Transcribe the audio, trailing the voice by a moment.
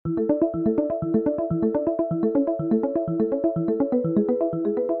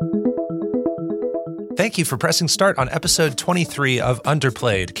Thank you for pressing start on episode 23 of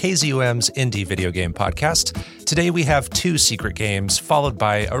Underplayed, KZUM's indie video game podcast. Today we have two secret games, followed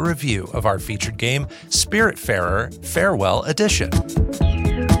by a review of our featured game, Spiritfarer Farewell Edition.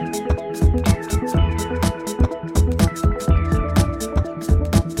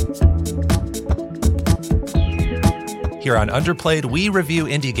 Here on Underplayed, we review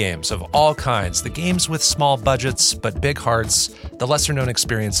indie games of all kinds, the games with small budgets but big hearts, the lesser-known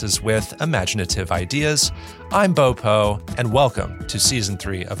experiences with imaginative ideas. I'm Bo Po, and welcome to Season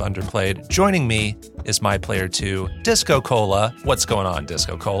 3 of Underplayed. Joining me is my player 2, Disco Cola. What's going on,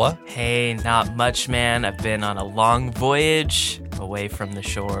 Disco Cola? Hey, not much, man. I've been on a long voyage away from the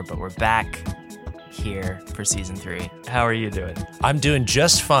shore, but we're back here for Season 3. How are you doing? I'm doing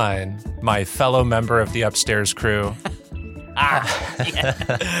just fine, my fellow member of the upstairs crew.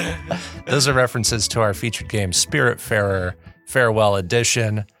 Yeah. Those are references to our featured game, Spiritfarer Farewell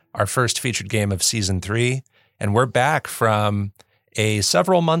Edition, our first featured game of Season 3. And we're back from a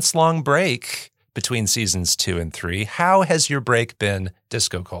several months long break between Seasons 2 and 3. How has your break been,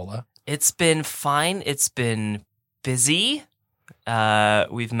 Disco Cola? It's been fine. It's been busy.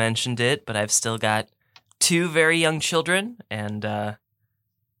 We've mentioned it, but I've still got two very young children, and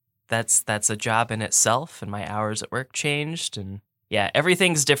that's a job in itself, and my hours at work changed, and yeah,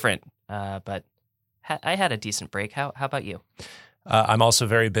 everything's different, but I had a decent break. How about you? I'm also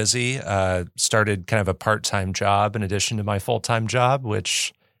very busy. Started kind of a part-time job in addition to my full-time job,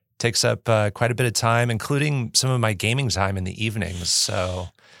 which takes up quite a bit of time, including some of my gaming time in the evenings. So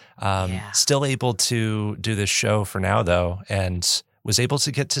still able to do this show for now, though, and was able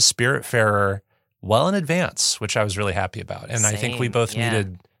to get to Spiritfarer well in advance, which I was really happy about. And I think we both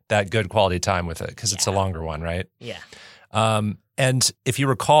needed that good quality time with it because it's a longer one, right? Yeah. And if you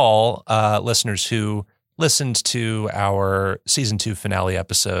recall, listeners who listened to our Season 2 finale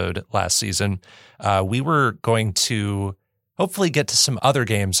episode last season, we were going to hopefully get to some other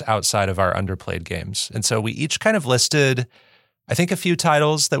games outside of our Underplayed games. And so we each kind of listed, I think, a few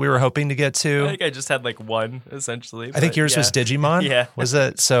titles that we were hoping to get to. I think I just had like one, essentially. I think yours was Digimon. Yeah. Was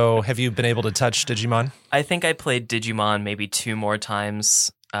it? So have you been able to touch Digimon? I think I played Digimon maybe 2 more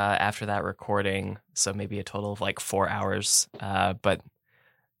times after that recording, so maybe a total of like 4 hours. But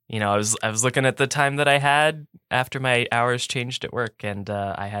you know, I was looking at the time that I had after my hours changed at work, and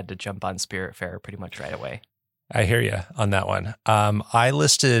I had to jump on Spiritfarer pretty much right away. I hear you on that one. I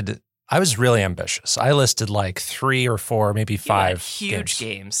was really ambitious. I listed like 3 or 4, maybe 5 huge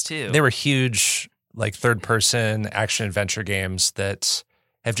games too. They were huge, like third-person action-adventure games that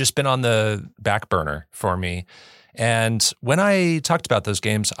have just been on the back burner for me. And when I talked about those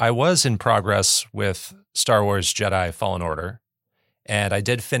games, I was in progress with Star Wars Jedi Fallen Order, and I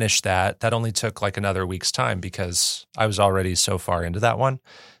did finish that. That only took like another week's time because I was already so far into that one.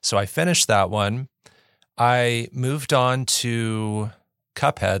 So I finished that one. I moved on to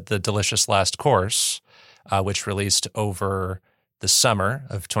Cuphead, The Delicious Last Course, which released over the summer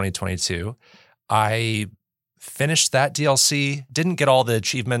of 2022. I finished that DLC, didn't get all the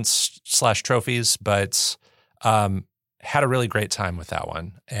achievements / trophies, but had a really great time with that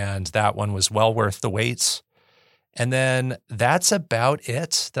one. And that one was well worth the wait. And then that's about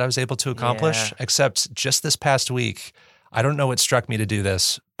it that I was able to accomplish, except just this past week, I don't know what struck me to do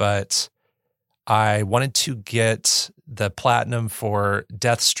this, but I wanted to get the platinum for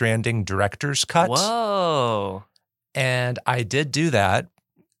Death Stranding Director's Cut. Whoa. And I did do that.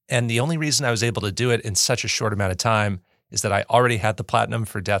 And the only reason I was able to do it in such a short amount of time is that I already had the platinum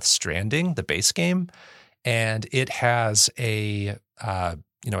for Death Stranding, the base game. And it has a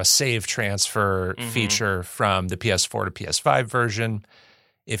save transfer feature from the PS4 to PS5 version.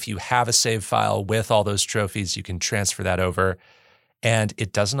 If you have a save file with all those trophies, you can transfer that over. And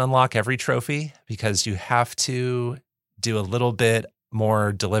it doesn't unlock every trophy because you have to do a little bit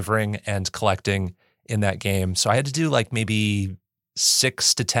more delivering and collecting in that game. So I had to do like maybe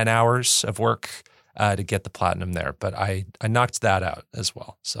 6 to 10 hours of work to get the platinum there. But I knocked that out as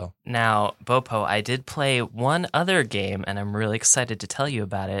well. So now, Bopo, I did play one other game, and I'm really excited to tell you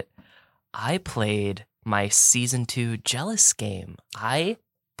about it. I played my Season 2 Jealous game. I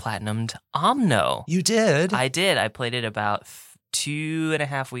platinumed Omno. You did? I did. I played it about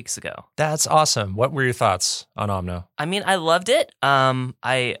 2.5 weeks ago. That's awesome. What were your thoughts on Omno? I mean, I loved it.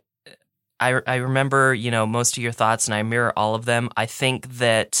 I remember, most of your thoughts, and I mirror all of them. I think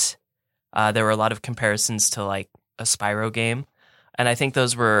that there were a lot of comparisons to like a Spyro game, and I think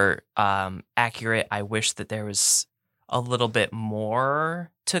those were accurate. I wish that there was a little bit more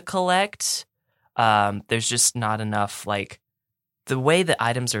to collect. There's just not enough, like, the way that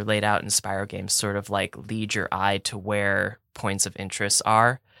items are laid out in Spyro games sort of like lead your eye to where points of interest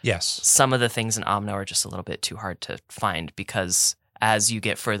are. Yes. Some of the things in Omno are just a little bit too hard to find because as you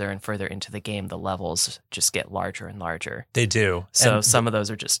get further and further into the game, the levels just get larger and larger. They do. So And some of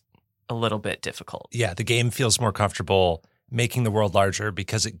those are just a little bit difficult. yeah, the game feels more comfortable making the world larger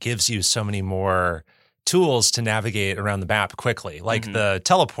because it gives you so many more tools to navigate around the map quickly, like the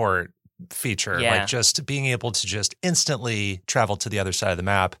teleport feature, like just being able to just instantly travel to the other side of the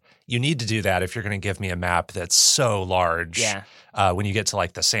map. You need to do that if you're going to give me a map that's so large. Yeah. When you get to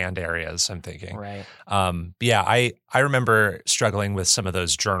like the sand areas, I'm thinking. Right. But yeah, I remember struggling with some of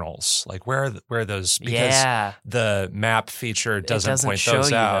those journals. Like where are those? Because the map feature doesn't point show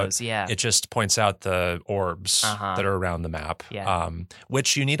those you out. those, yeah. It just points out the orbs that are around the map. Yeah.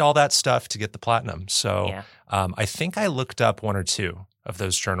 Which you need all that stuff to get the platinum. So I think I looked up one or two of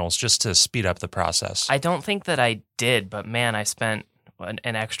those journals just to speed up the process. I don't think that I did, but man, I spent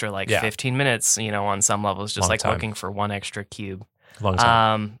an extra 15 minutes, on some levels, just looking for one extra cube. Long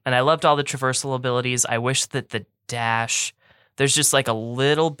time. And I loved all the traversal abilities. I wish that the dash, there's just like a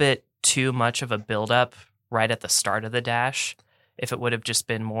little bit too much of a buildup right at the start of the dash. If it would have just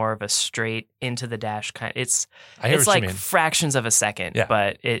been more of a straight into the dash kind, it's like fractions of a second,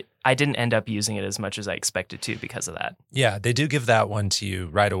 but I didn't end up using it as much as I expected to because of that. Yeah, they do give that one to you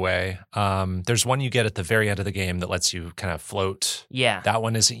right away. There's one you get at the very end of the game that lets you kind of float. Yeah. That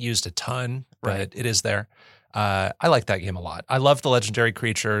one isn't used a ton, but it is there. I like that game a lot. I love the legendary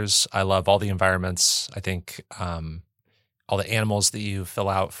creatures. I love all the environments. I think all the animals that you fill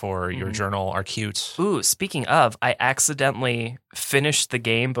out for your journal are cute. Ooh, speaking of, I accidentally finished the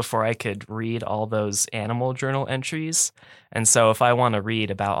game before I could read all those animal journal entries. And so if I want to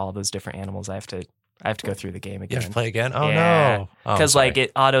read about all those different animals, I have to go through the game again. You have to play again? Oh, no. Because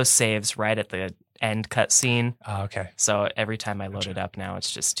it auto-saves right at the end cutscene. Oh, okay. So every time I load it up now,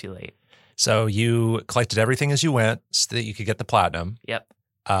 it's just too late. So you collected everything as you went so that you could get the platinum. Yep.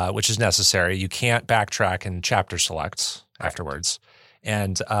 Which is necessary. You can't backtrack and chapter select afterwards.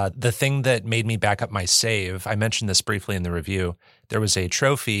 And the thing that made me back up my save, I mentioned this briefly in the review, there was a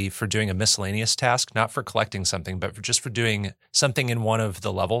trophy for doing a miscellaneous task, not for collecting something, but just for doing something in one of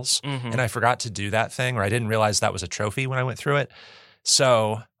the levels. And I forgot to do that thing, or I didn't realize that was a trophy when I went through it.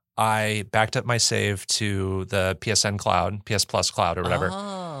 So I backed up my save to the PSN cloud, PS Plus cloud or whatever.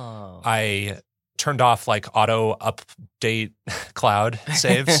 Oh. I turned off auto update cloud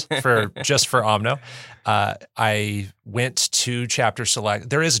saves for Omno. I went to chapter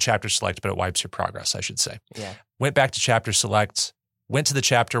select. There is a chapter select, but it wipes your progress, I should say. Yeah. Went back to chapter select, went to the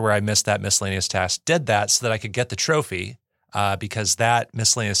chapter where I missed that miscellaneous task, did that so that I could get the trophy because that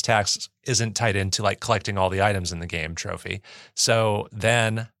miscellaneous task isn't tied into collecting all the items in the game trophy. So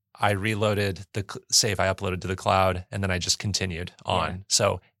then I reloaded the save I uploaded to the cloud, and then I just continued on. Yeah.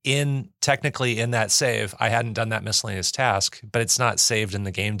 So technically in that save, I hadn't done that miscellaneous task, but it's not saved in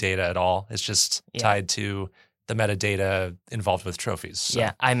the game data at all. It's just tied to the metadata involved with trophies. So.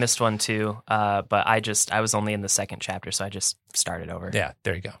 Yeah, I missed one too, but I was only in the second chapter, so I just started over. Yeah,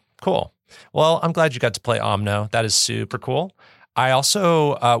 there you go. Cool. Well, I'm glad you got to play Omno. That is super cool. I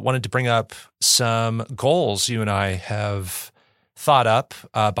also wanted to bring up some goals you and I have thought up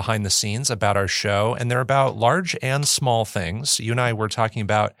behind the scenes about our show, and they're about large and small things. You and I were talking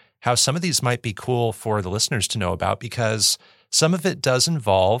about how some of these might be cool for the listeners to know about because some of it does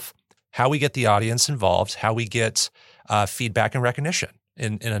involve how we get the audience involved, how we get feedback and recognition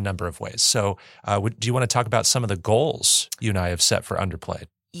in a number of ways. So do you want to talk about some of the goals you and I have set for Underplayed?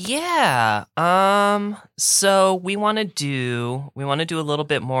 Yeah. So we want to do a little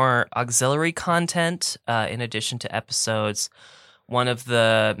bit more auxiliary content in addition to episodes. One of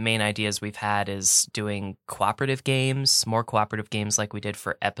the main ideas we've had is doing cooperative games, more cooperative games like we did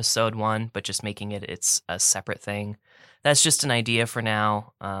for episode 1, but just making it's a separate thing. That's just an idea for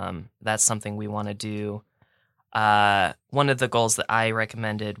now. That's something we want to do. One of the goals that I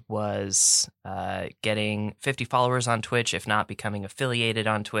recommended was getting 50 followers on Twitch, if not becoming affiliated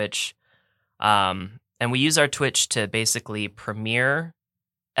on Twitch. And we use our Twitch to basically premiere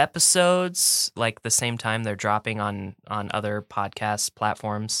episodes the same time they're dropping on other podcast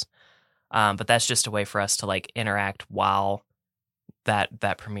platforms. But that's just a way for us to interact while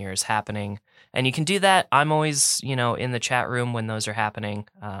that premiere is happening. And you can do that. I'm always, in the chat room when those are happening.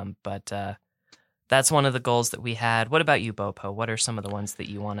 But that's one of the goals that we had. What about you, Bopo? What are some of the ones that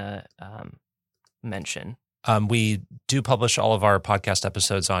you want to mention? We do publish all of our podcast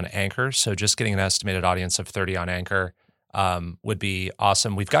episodes on Anchor. So just getting an estimated audience of 30 on Anchor would be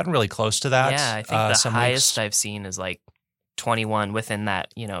awesome. We've gotten really close to that. Yeah, I think the highest I've seen is 21 within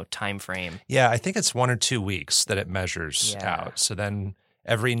that, time frame. Yeah, I think it's 1 or 2 weeks that it measures out. So then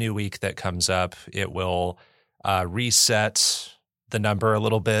every new week that comes up, it will reset the number a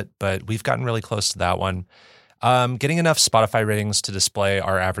little bit, but we've gotten really close to that one. Getting enough Spotify ratings to display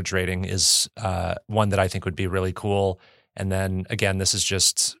our average rating is one that I think would be really cool. And then again, this is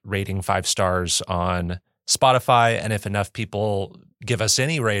just rating 5 stars on Spotify. And if enough people give us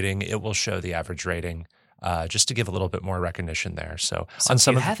any rating, it will show the average rating, just to give a little bit more recognition there. So on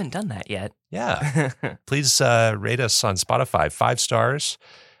some you haven't done that yet. Yeah. Please rate us on Spotify. 5 stars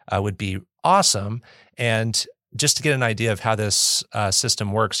would be awesome. And just to get an idea of how this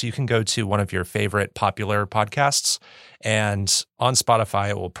system works, you can go to one of your favorite popular podcasts, and on Spotify,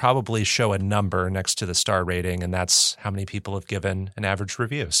 it will probably show a number next to the star rating, and that's how many people have given an average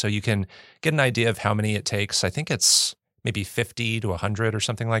review. So you can get an idea of how many it takes. I think it's maybe 50 to 100 or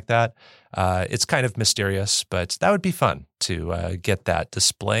something like that. It's kind of mysterious, but that would be fun to get that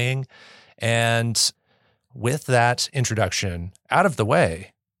displaying. And with that introduction out of the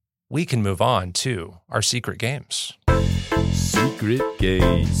way, we can move on to our secret games. Secret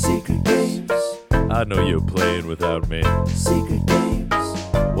games. Secret games. I know you're playing without me. Secret games.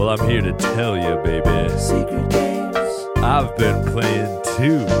 Well, I'm here to tell you, baby. Secret games. I've been playing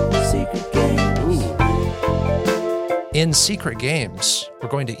too. Secret games. In Secret Games, we're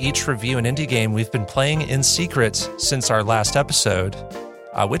going to each review an indie game we've been playing in secret since our last episode,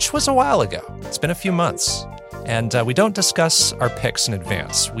 which was a while ago. It's been a few months. And we don't discuss our picks in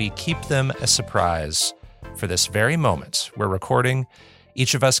advance. We keep them a surprise for this very moment. We're recording.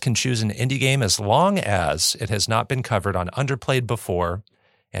 Each of us can choose an indie game as long as it has not been covered on Underplayed before.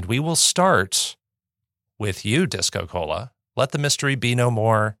 And we will start with you, Disco Cola. Let the mystery be no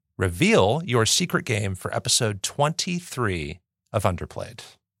more. Reveal your secret game for episode 23 of Underplayed.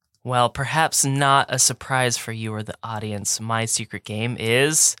 Well, perhaps not a surprise for you or the audience. My secret game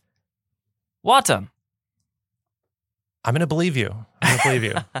is Watum. I'm going to believe you.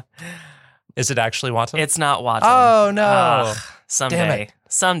 Is it actually Watum? It's not Watum. Oh, no.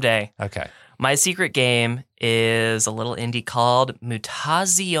 Someday. Okay. My secret game is a little indie called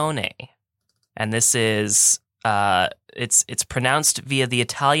Mutazione. And this is, it's pronounced via the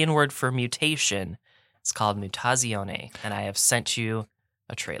Italian word for mutation. It's called Mutazione. And I have sent you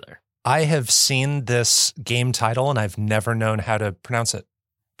a trailer. I have seen this game title and I've never known how to pronounce it.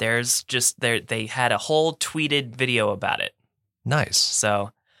 They had a whole tweeted video about it. Nice.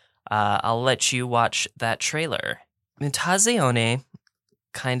 So I'll let you watch that trailer. Mutazione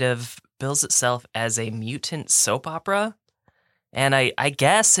kind of bills itself as a mutant soap opera. And I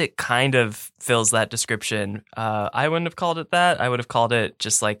guess it kind of fills that description. I wouldn't have called it that. I would have called it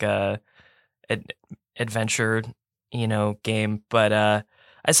just like an adventure, game. But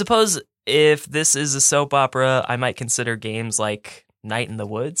I suppose if this is a soap opera, I might consider games like Night in the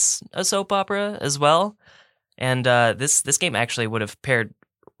Woods a soap opera as well. And this game actually would have paired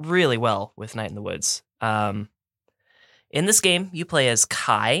really well with Night in the Woods. In this game, you play as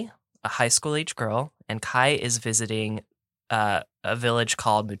Kai, a high school-age girl, and Kai is visiting a village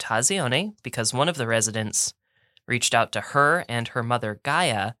called Mutazione because one of the residents reached out to her and her mother,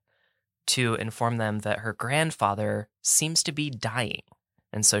 Gaia, to inform them that her grandfather seems to be dying.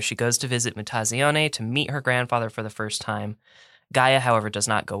 And so she goes to visit Mutazione to meet her grandfather for the first time. Gaia, however, does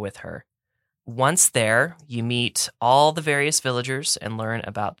not go with her. Once there, you meet all the various villagers and learn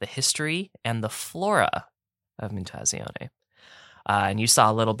about the history and the flora of Mutazione. And you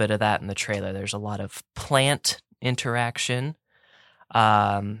saw a little bit of that in the trailer. There's a lot of plant interaction.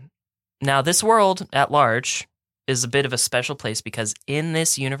 Now, this world at large is a bit of a special place because in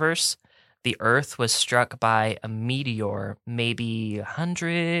this universe, the Earth was struck by a meteor maybe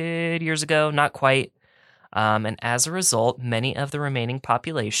 100 years ago, not quite. And as a result, many of the remaining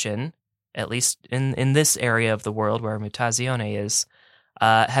population, at least in this area of the world where Mutazione is,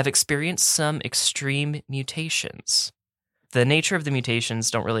 have experienced some extreme mutations. The nature of the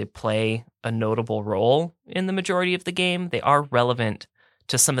mutations don't really play a notable role in the majority of the game. They are relevant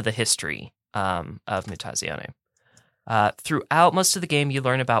to some of the history of Mutazione. Throughout most of the game, you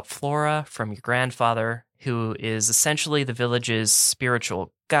learn about Flora from your grandfather, who is essentially the village's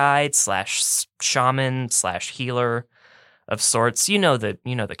spiritual guide / shaman / healer of sorts. You know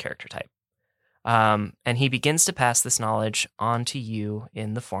the character type. And he begins to pass this knowledge on to you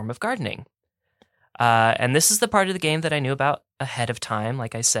in the form of gardening. And this is the part of the game that I knew about ahead of time.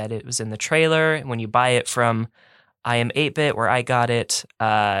 Like I said, it was in the trailer. When you buy it from I Am 8-Bit, where I got it,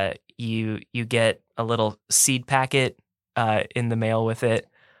 you get a little seed packet in the mail with it.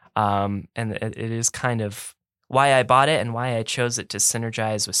 And it is kind of why I bought it and why I chose it to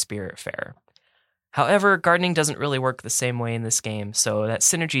synergize with Spiritfarer. However, gardening doesn't really work the same way in this game, so that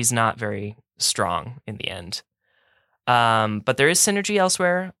synergy is not very strong in the end. But there is synergy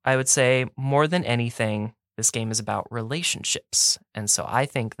elsewhere. I would say more than anything, This game is about relationships, and so I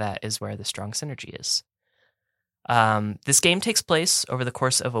think that is where the strong synergy is. This game takes place over the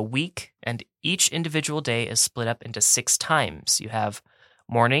course of a week, and each individual day is split up into 6 times. You have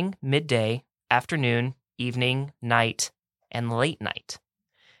morning, midday, afternoon, evening, night, and late night.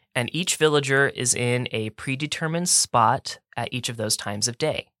 And each villager is in a predetermined spot at each of those times of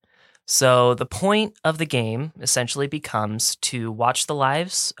day. So the point of the game essentially becomes to watch the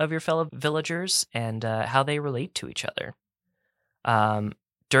lives of your fellow villagers and how they relate to each other.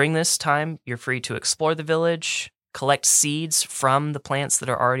 During this time, you're free to explore the village, collect seeds from the plants that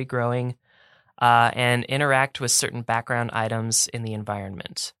are already growing, and interact with certain background items in the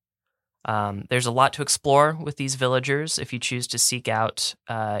environment. There's a lot to explore with these villagers if you choose to seek out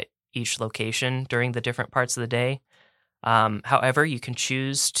each location during the different parts of the day. However, you can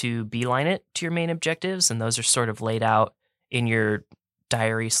choose to beeline it to your main objectives, and those are sort of laid out in your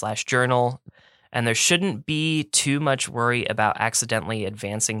diary/journal. And there shouldn't be too much worry about accidentally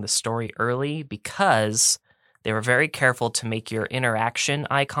advancing the story early, because they were very careful to make your interaction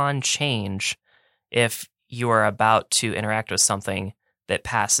icon change if you are about to interact with something that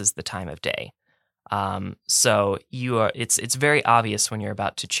passes the time of day. So it's very obvious when you're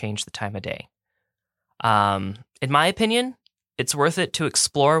about to change the time of day. In my opinion, it's worth it to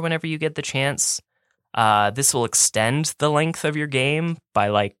explore whenever you get the chance. This will extend the length of your game by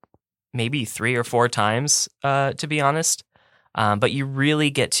like maybe 3 or 4 times, to be honest. But you really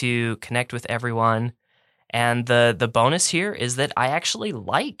get to connect with everyone. And the bonus here is that I actually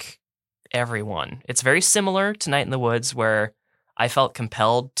like everyone. It's very similar to Night in the Woods, where I felt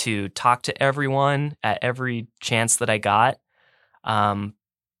compelled to talk to everyone at every chance that I got.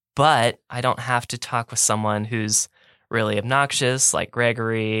 But I don't have to talk with someone who's really obnoxious like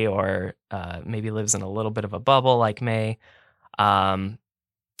Gregory, or maybe lives in a little bit of a bubble like May.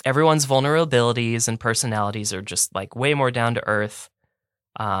 Everyone's vulnerabilities and personalities are just like way more down to earth.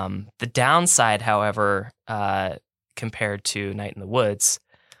 The downside, however, compared to Night in the Woods,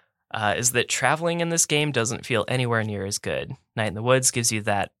 is that traveling in this game doesn't feel anywhere near as good. Night in the Woods gives you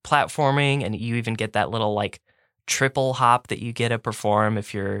that platforming, and you even get that little like triple hop that you get to perform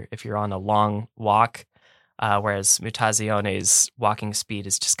if you're on a long walk, whereas Mutazione's walking speed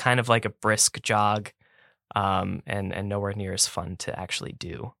is just kind of like a brisk jog, and nowhere near as fun to actually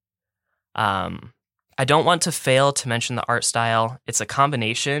do. I don't want to fail to mention the art style. It's a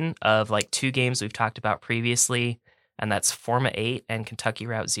combination of like 2 games we've talked about previously, and that's Forma 8 and Kentucky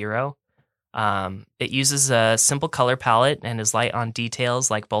Route Zero. It uses a simple color palette and is light on details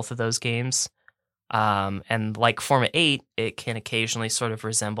like both of those games. And like Forma 8, it can occasionally sort of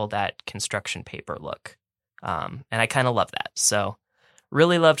resemble that construction paper look. And I kind of love that. So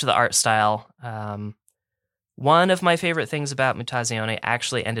really loved the art style. One of my favorite things about Mutazione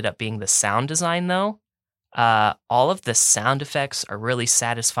actually ended up being the sound design, though. All of the sound effects are really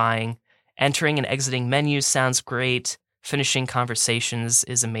satisfying. Entering and exiting menus sounds great. Finishing conversations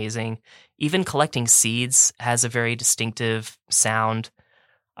is amazing. Even collecting seeds has a very distinctive sound.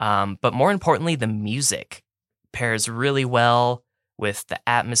 But more importantly, the music pairs really well with the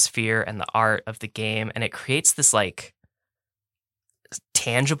atmosphere and the art of the game, and it creates this like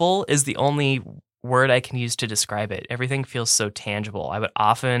tangible is the only word I can use to describe it. Everything feels so tangible. I would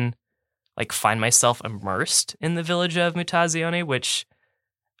often like find myself immersed in the village of Mutazione, which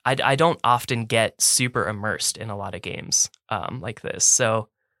I don't often get super immersed in a lot of games like this. So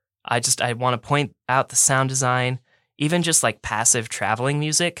I want to point out the sound design. Even just like passive traveling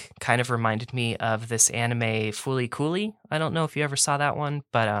music kind of reminded me of this anime Fooly Cooly. I don't know if you ever saw that one,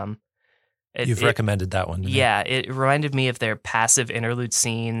 but you've recommended that one to me. Yeah, it reminded me of their passive interlude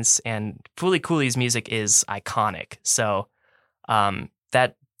scenes, and Fooly Cooly's music is iconic. So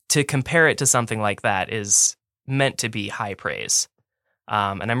that to compare it to something like that is meant to be high praise.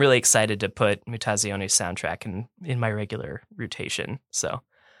 And I'm really excited to put Mutazione's soundtrack in my regular rotation. So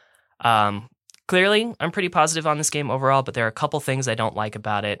clearly, I'm pretty positive on this game overall, but there are a couple things I don't like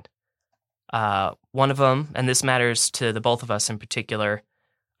about it. One of them, and this matters to the both of us in particular,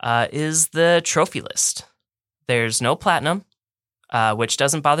 is the trophy list. There's no platinum, which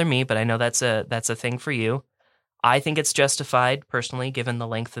doesn't bother me, but I know that's a thing for you. I think it's justified, personally, given the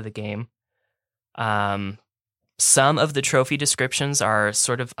length of the game. Some of the trophy descriptions are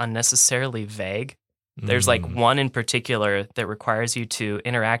sort of unnecessarily vague. There's like one in particular that requires you to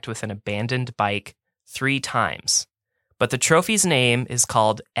interact with an abandoned bike 3 times. But the trophy's name is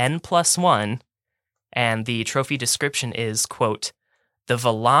called N+1, and the trophy description is, quote, "The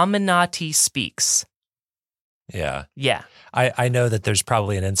Velominati speaks." Yeah. Yeah. I know that there's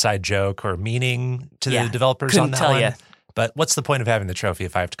probably an inside joke or meaning to the developers Couldn't on that tell one. ya. But what's the point of having the trophy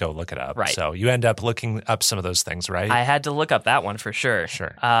if I have to go look it up? Right. So you end up looking up some of those things, right? I had to look up that one for sure.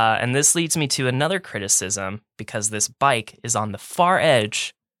 Sure. And this leads me to another criticism because this bike is on the far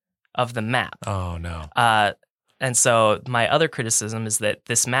edge of the map. Oh, no. And so my other criticism is that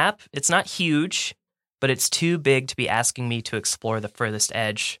this map, it's not huge, but it's too big to be asking me to explore the furthest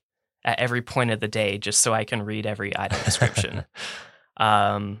edge at every point of the day just so I can read every item description.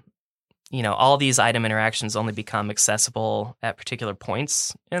 All these item interactions only become accessible at particular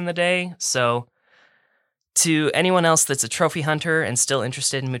points in the day. So to anyone else that's a trophy hunter and still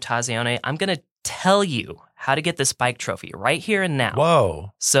interested in Mutazione, I'm going to tell you how to get this bike trophy right here and now.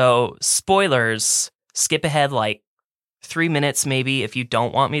 Whoa. So spoilers, skip ahead like 3 minutes maybe if you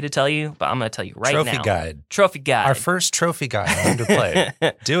don't want me to tell you, but I'm going to tell you right now. Trophy guide. Our first trophy guide. I'm to play.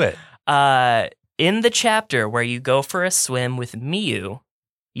 Do it. In the chapter where you go for a swim with Miyu,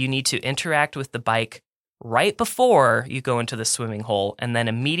 you need to interact with the bike right before you go into the swimming hole and then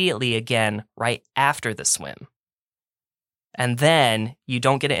immediately again right after the swim. And then you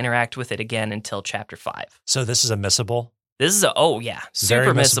don't get to interact with it again until chapter 5. So this is a missable? This is super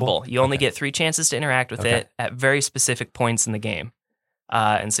Very missable. You only Okay. get 3 chances to interact with Okay. it at very specific points in the game.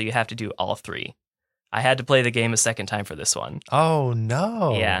 And so you have to do all 3. I had to play the game a second time for this one. Oh,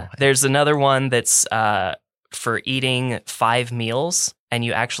 no. Yeah. There's another one that's for eating 5 meals, and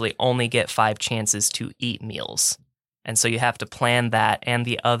you actually only get 5 chances to eat meals. And so you have to plan that and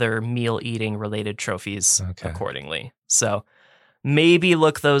the other meal eating related trophies accordingly. So maybe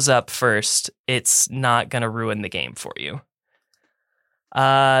look those up first. It's not going to ruin the game for you.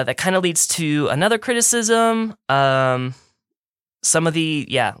 That kind of leads to another criticism. Some of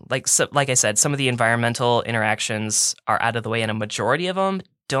the, like I said, some of the environmental interactions are out of the way, and a majority of them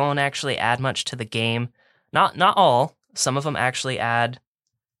don't actually add much to the game. Not all. Some of them actually add,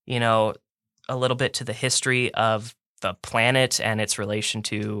 a little bit to the history of the planet and its relation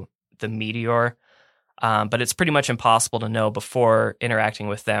to the meteor. But it's pretty much impossible to know before interacting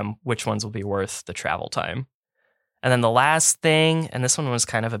with them which ones will be worth the travel time. And then the last thing, and this one was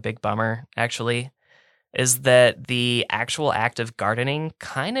kind of a big bummer, actually, is that the actual act of gardening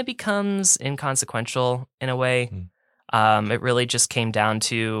kind of becomes inconsequential in a way. It really just came down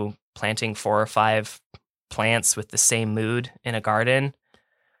to planting 4 or 5 plants with the same mood in a garden.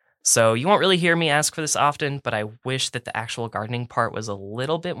 So you won't really hear me ask for this often, but I wish that the actual gardening part was a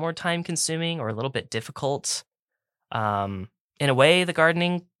little bit more time consuming or a little bit difficult. In a way, the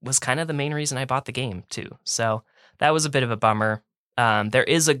gardening was kind of the main reason I bought the game too. So that was a bit of a bummer. There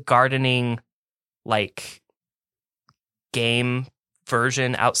is a gardening game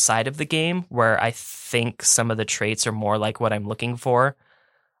version outside of the game where I think some of the traits are more like what I'm looking for.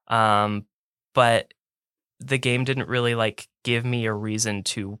 But the game didn't really give me a reason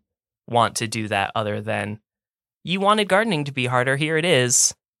to want to do that other than you wanted gardening to be harder. Here it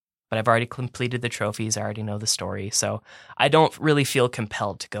is. But I've already completed the trophies. I already know the story. So I don't really feel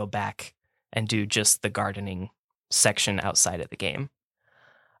compelled to go back and do just the gardening section outside of the game.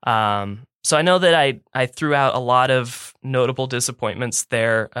 So I know that I threw out a lot of notable disappointments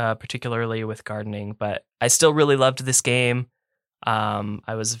there, particularly with gardening, but I still really loved this game.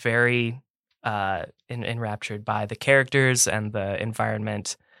 I was very enraptured by the characters and the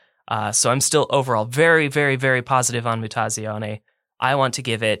environment. So I'm still overall very, very, very positive on Mutazione. I want to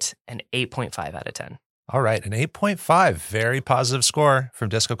give it an 8.5 out of 10. All right, an 8.5. Very positive score from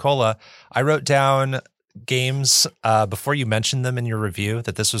Disco Cola. I wrote down games before you mentioned them in your review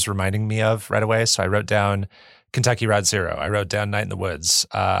that this was reminding me of right away. So I wrote down Kentucky Route Zero. I wrote down Night in the Woods.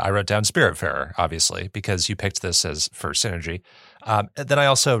 I wrote down Spiritfarer, obviously, because you picked this as for synergy. Then I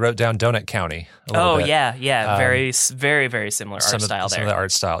also wrote down Donut County a little bit. Yeah. Very, very, very similar art style there. Some of the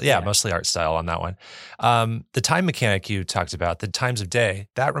art style. Yeah, mostly art style on that one. The time mechanic you talked about, the times of day,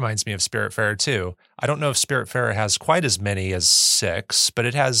 that reminds me of Spiritfarer too. I don't know if Spiritfarer has quite as many as 6, but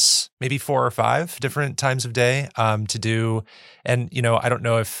it has maybe 4 or 5 different times of day to do. And, I don't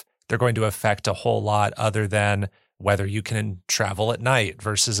know if they're going to affect a whole lot other than whether you can travel at night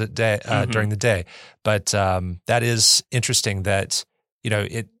versus at day during the day. But that is interesting that,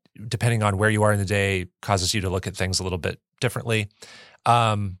 it, depending on where you are in the day, causes you to look at things a little bit differently.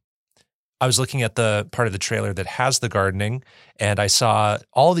 I was looking at the part of the trailer that has the gardening, and I saw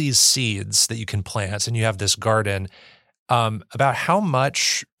all these seeds that you can plant, and you have this garden. About how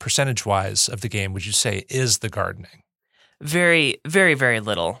much percentage-wise of the game would you say is the gardening? Very, very, very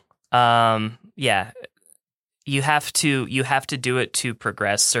little. Yeah. You have to do it to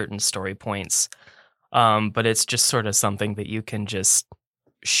progress certain story points. But it's just sort of something that you can just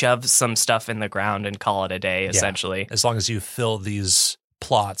shove some stuff in the ground and call it a day, essentially. As long as you fill these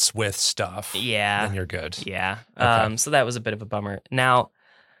plots with stuff, Yeah. then you're good. Yeah. Okay. So that was a bit of a bummer. Now,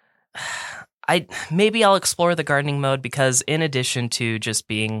 maybe I'll explore the gardening mode because in addition to just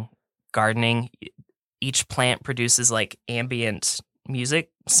being gardening, each plant produces like ambient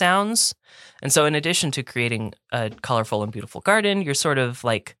music sounds. And so in addition to creating a colorful and beautiful garden, you're sort of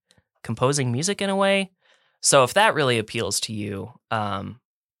like composing music in a way. So if that really appeals to you,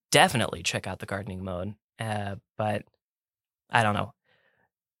 definitely check out the gardening mode. But I don't know.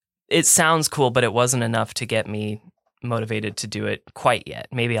 It sounds cool, but it wasn't enough to get me motivated to do it quite yet.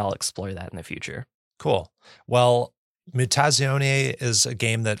 Maybe I'll explore that in the future. Cool. Well, Mutazione is a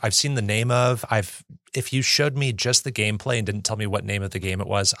game that I've seen the name of. If you showed me just the gameplay and didn't tell me what name of the game it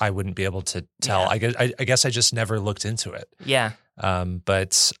was, I wouldn't be able to tell. Yeah. I guess I just never looked into it. Yeah.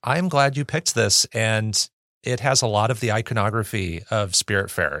 But I'm glad you picked this, and it has a lot of the iconography of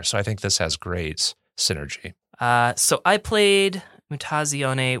Spiritfarer. So I think this has great synergy. So I played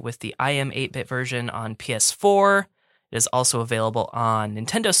Mutazione with the IM 8-bit version on PS4. It is also available on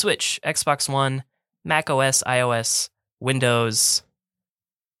Nintendo Switch, Xbox One, Mac OS, iOS, Windows.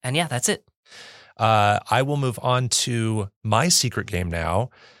 And yeah, that's it. I will move on to my secret game now.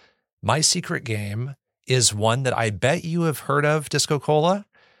 My secret game is one that I bet you have heard of, Disco Cola.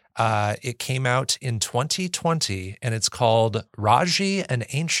 It came out in 2020, and it's called Raji, an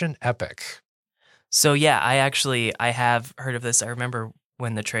Ancient Epic. So yeah, I have heard of this. I remember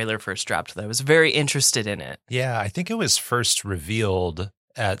when the trailer first dropped that I was very interested in it. Yeah, I think it was first revealed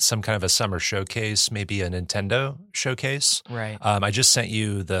at some kind of a summer showcase, maybe a Nintendo showcase. Right. I just sent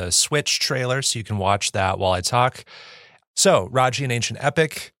you the Switch trailer so you can watch that while I talk. So, Raji, an Ancient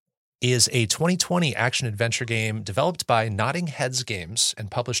Epic is a 2020 action-adventure game developed by Nodding Heads Games and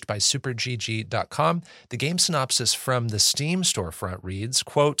published by SuperGG.com. The game synopsis from the Steam storefront reads,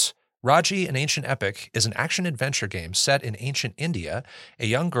 quote, Raji, an Ancient Epic, is an action-adventure game set in ancient India. A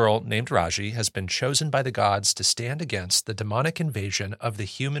young girl named Raji has been chosen by the gods to stand against the demonic invasion of the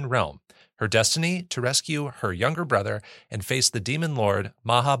human realm. Her destiny, to rescue her younger brother and face the demon lord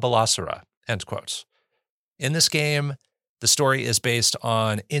Mahabalasura, end quote. In this game, the story is based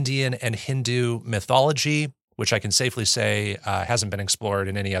on Indian and Hindu mythology, which I can safely say hasn't been explored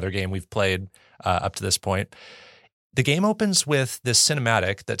in any other game we've played up to this point. The game opens with this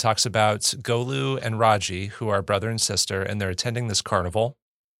cinematic that talks about Golu and Raji, who are brother and sister, and they're attending this carnival.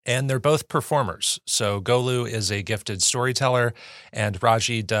 And they're both performers. So Golu is a gifted storyteller, and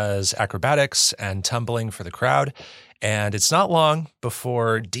Raji does acrobatics and tumbling for the crowd. And it's not long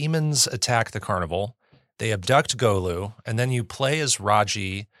before demons attack the carnival. They abduct Golu, and then you play as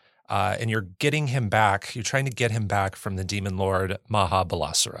Raji, and you're getting him back. You're trying to get him back from the demon lord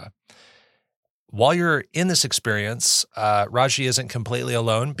Mahabalasura. While you're in this experience, Raji isn't completely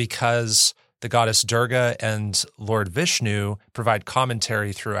alone because the goddess Durga and Lord Vishnu provide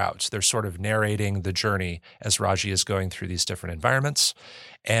commentary throughout. They're sort of narrating the journey as Raji is going through these different environments.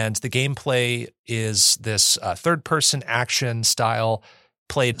 And the gameplay is this third-person action style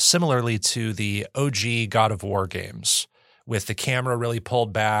played similarly to the OG God of War games, with the camera really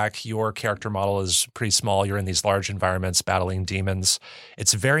pulled back. Your character model is pretty small. You're in these large environments battling demons.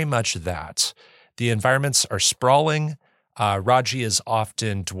 It's very much that. The environments are sprawling. Raji is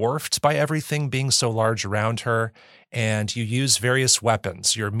often dwarfed by everything being so large around her, and you use various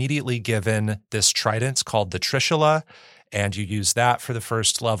weapons. You're immediately given this trident called the Trishula, and you use that for the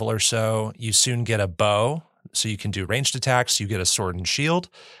first level or so. You soon get a bow, so you can do ranged attacks. You get a sword and shield.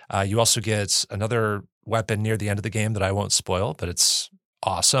 You also get another weapon near the end of the game that I won't spoil, but it's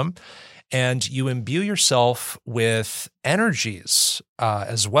awesome. And you imbue yourself with energies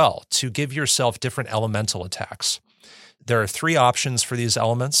as well to give yourself different elemental attacks. There are 3 options for these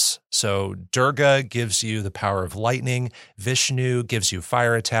elements. So Durga gives you the power of lightning, Vishnu gives you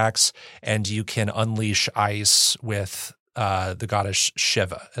fire attacks, and you can unleash ice with the goddess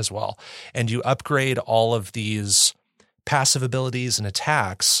Shiva as well. And you upgrade all of these passive abilities and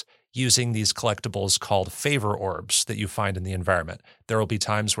attacks using these collectibles called favor orbs that you find in the environment. There will be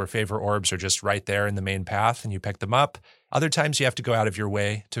times where favor orbs are just right there in the main path and you pick them up. Other times you have to go out of your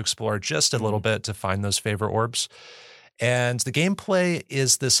way to explore just a little bit to find those favor orbs. And the gameplay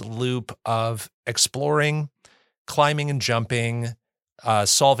is this loop of exploring, climbing and jumping,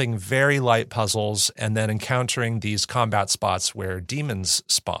 solving very light puzzles, and then encountering these combat spots where demons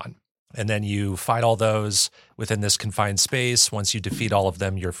spawn. And then you fight all those within this confined space. Once you defeat all of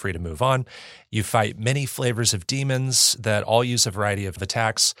them, you're free to move on. You fight many flavors of demons that all use a variety of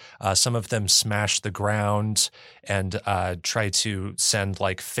attacks. Some of them smash the ground and try to send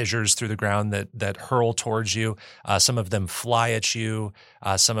like fissures through the ground that hurl towards you. Some of them fly at you.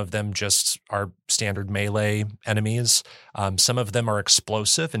 Some of them just are standard melee enemies. Some of them are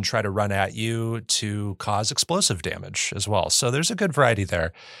explosive and try to run at you to cause explosive damage as well. So there's a good variety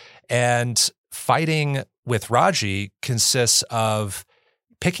there. And fighting with Raji consists of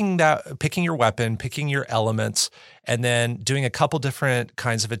picking your weapon, picking your elements, and then doing a couple different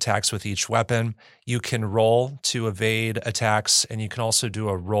kinds of attacks with each weapon. You can roll to evade attacks, and you can also do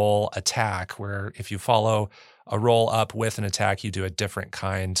a roll attack, where if you follow a roll up with an attack, you do a different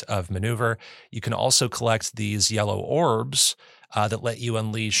kind of maneuver. You can also collect these yellow orbs that let you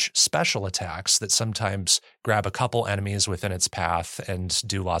unleash special attacks that sometimes grab a couple enemies within its path and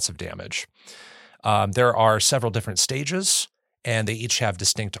do lots of damage. There are several different stages, and they each have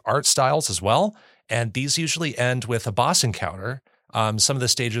distinct art styles as well. And these usually end with a boss encounter. Some of the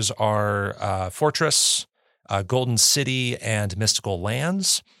stages are Fortress, Golden City, and Mystical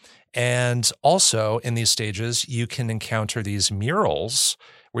Lands. And also in these stages, you can encounter these murals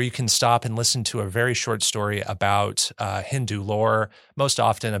where you can stop and listen to a very short story about Hindu lore, most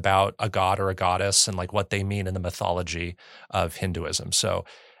often about a god or a goddess and like what they mean in the mythology of Hinduism. So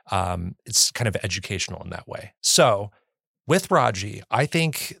it's kind of educational in that way. So with Raji, I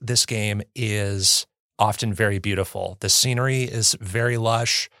think this game is often very beautiful. The scenery is very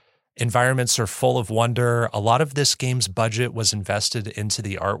lush. Environments are full of wonder. A lot of this game's budget was invested into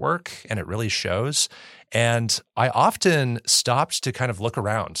the artwork, and it really shows. And I often stopped to kind of look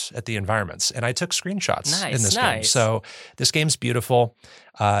around at the environments, and I took screenshots in this game. So this game's beautiful.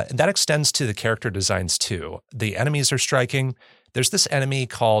 And that extends to the character designs too. The enemies are striking. There's this enemy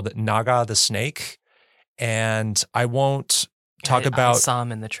called Naga the Snake, and I won't talk about— I saw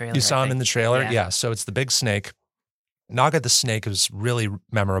him in the trailer. You saw him in the trailer? Yeah. Yeah. So it's the big snake. Naga the Snake is really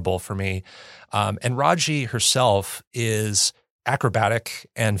memorable for me. And Raji herself is acrobatic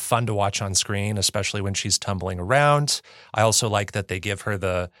and fun to watch on screen, especially when she's tumbling around. I also like that they give her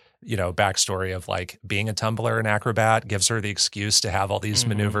the, backstory of like being a tumbler and acrobat, gives her the excuse to have all these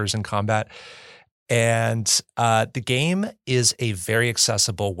maneuvers in combat. And the game is a very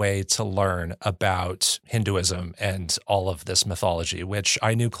accessible way to learn about Hinduism and all of this mythology, which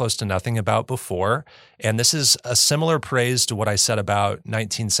I knew close to nothing about before. And this is a similar praise to what I said about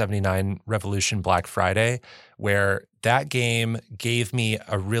 1979 Revolution Black Friday, where that game gave me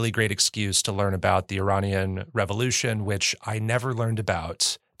a really great excuse to learn about the Iranian Revolution, which I never learned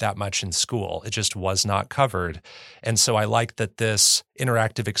about that much in school. It just was not covered. And so I like that this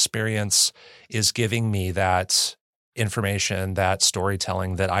interactive experience is giving me that information, that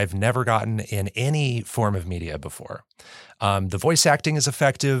storytelling that I've never gotten in any form of media before. The voice acting is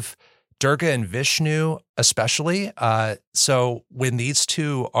effective. Durga and Vishnu especially. So when these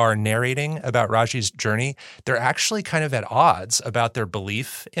two are narrating about Raji's journey, they're actually kind of at odds about their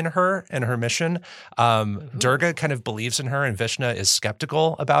belief in her and her mission. Durga kind of believes in her and Vishnu is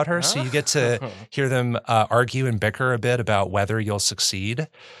skeptical about her. So you get to hear them argue and bicker a bit about whether you'll succeed.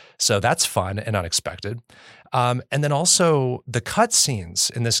 So that's fun and unexpected. And then also the cutscenes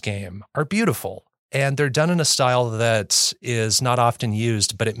in this game are beautiful. And they're done in a style that is not often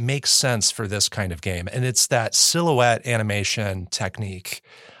used, but it makes sense for this kind of game. And it's that silhouette animation technique.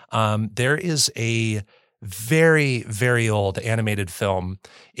 There is a very, very old animated film.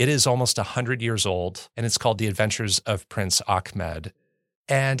 It is almost 100 years old, and it's called The Adventures of Prince Ahmed.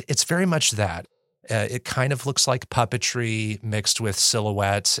 And it's very much that. It kind of looks like puppetry mixed with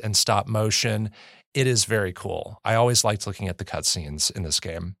silhouette and stop motion. It is very cool. I always liked looking at the cutscenes in this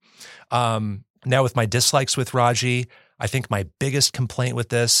game. Now, with my dislikes with Raji, I think my biggest complaint with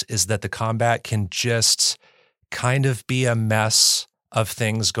this is that the combat can just kind of be a mess of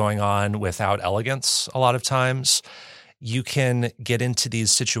things going on without elegance a lot of times. You can get into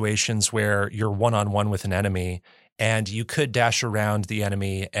these situations where you're one-on-one with an enemy, and you could dash around the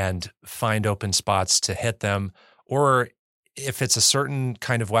enemy and find open spots to hit them. Or if it's a certain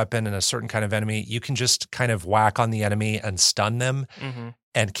kind of weapon and a certain kind of enemy, you can just kind of whack on the enemy and stun them.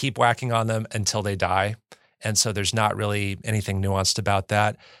 And keep whacking on them until they die. And so there's not really anything nuanced about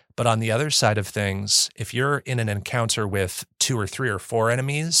that. But on the other side of things, if you're in an encounter with 2 or 3 or 4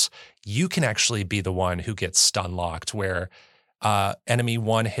 enemies, you can actually be the one who gets stun locked, where enemy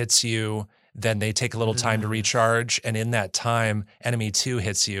 1 hits you, then they take a little time to recharge. And in that time, enemy 2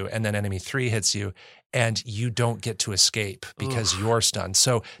 hits you, and then enemy 3 hits you. And you don't get to escape because you're stunned.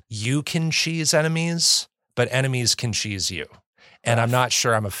 So you can cheese enemies, but enemies can cheese you. and I'm not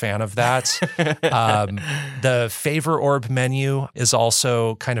sure I'm a fan of that. The favor orb menu is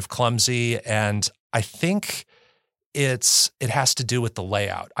also kind of clumsy, and I think it has to do with the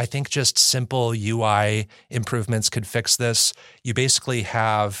layout. I think just simple UI improvements could fix this. You basically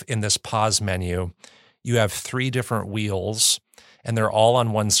have in this pause menu, you have 3 different wheels, and they're all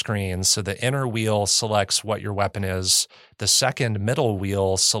on one screen. So the inner wheel selects what your weapon is. The second middle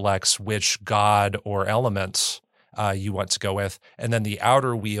wheel selects which god or element you want to go with. And then the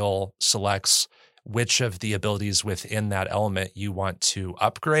outer wheel selects which of the abilities within that element you want to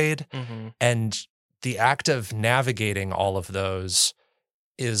upgrade. Mm-hmm. And the act of navigating all of those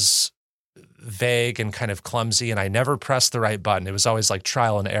is vague and kind of clumsy, and I never pressed the right button. It was always like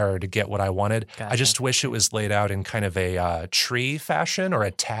trial and error to get what I wanted. Gotcha. I just wish it was laid out in kind of a tree fashion or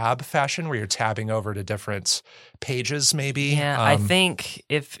a tab fashion where you're tabbing over to different pages maybe. Yeah, I think,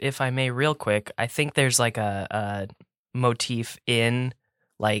 if I may real quick, I think there's like a motif in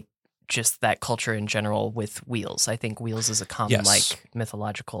like just that culture in general with wheels. I think wheels is a common like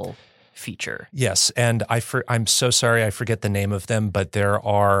mythological feature. Yes, and I'm so sorry I forget the name of them, but there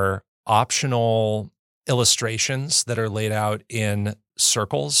are optional illustrations that are laid out in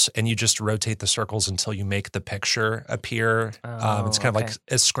circles, and you just rotate the circles until you make the picture appear. It's kind of like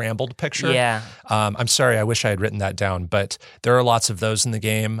a scrambled picture. Yeah. I'm sorry, I wish I had written that down, but there are lots of those in the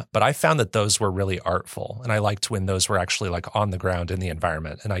game. But I found that those were really artful, and I liked when those were actually like on the ground in the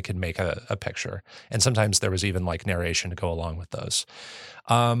environment, and I could make a picture. And sometimes there was even like narration to go along with those.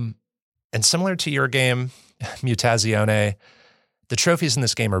 And similar to your game, Mutazione, the trophies in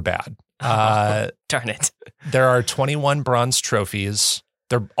this game are bad. Darn it. There are 21 bronze trophies.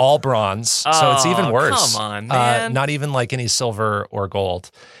 They're all bronze, so it's even worse. Come on, man. Not even like any silver or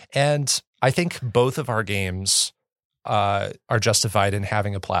gold. And I think both of our games are justified in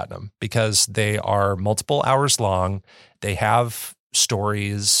having a platinum because they are multiple hours long. They have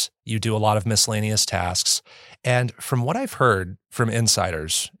stories. You do a lot of miscellaneous tasks. And from what I've heard from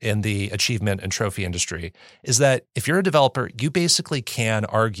insiders in the achievement and trophy industry is that if you're a developer, you basically can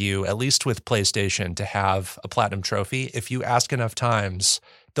argue, at least with PlayStation, to have a platinum trophy. If you ask enough times,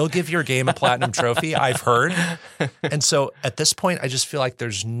 they'll give your game a platinum trophy, I've heard. And so at this point, I just feel like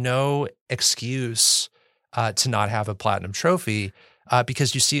there's no excuse to not have a platinum trophy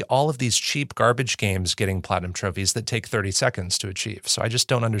because you see all of these cheap garbage games getting platinum trophies that take 30 seconds to achieve. So I just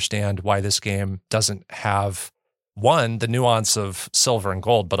don't understand why this game doesn't have, one, the nuance of silver and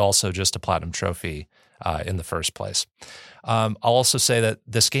gold, but also just a platinum trophy in the first place. I'll also say that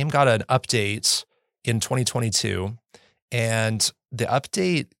this game got an update in 2022, and the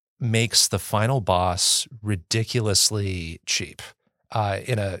update makes the final boss ridiculously cheap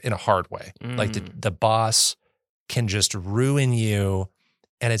in a hard way. Like the boss can just ruin you,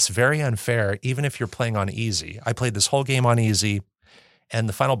 and it's very unfair, even if you're playing on easy. I played this whole game on easy, and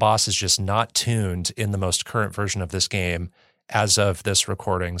the final boss is just not tuned in the most current version of this game as of this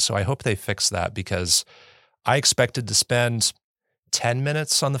recording. So I hope they fix that because I expected to spend 10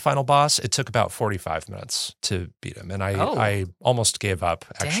 minutes on the final boss. It took about 45 minutes to beat him, and I almost gave up,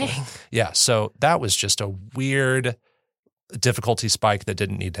 actually. Dang. Yeah, so that was just a weird difficulty spike that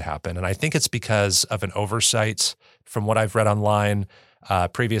didn't need to happen. And I think it's because of an oversight. From what I've read online,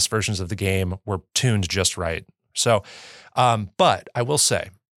 previous versions of the game were tuned just right. So, but I will say,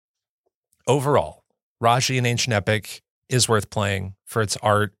 overall, Raji and Ancient Epic is worth playing for its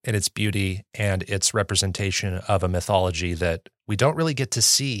art and its beauty and its representation of a mythology that we don't really get to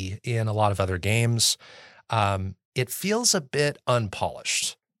see in a lot of other games. It feels a bit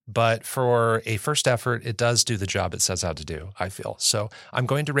unpolished, but for a first effort, it does do the job it sets out to do, I feel. So I'm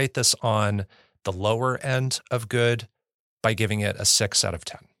going to rate this on the lower end of good by giving it a 6 out of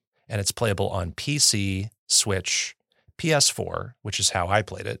 10. And it's playable on PC, Switch, PS4, which is how I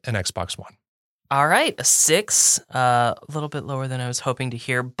played it, and Xbox One. All right, a 6, a little bit lower than I was hoping to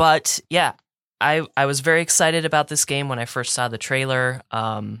hear. But yeah, I was very excited about this game when I first saw the trailer.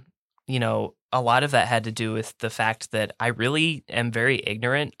 A lot of that had to do with the fact that I really am very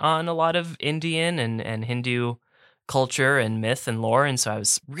ignorant on a lot of Indian and Hindu culture and myth and lore. And so I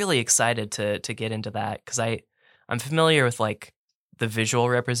was really excited to get into that because I'm familiar with like the visual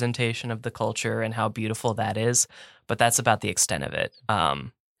representation of the culture and how beautiful that is, but that's about the extent of it.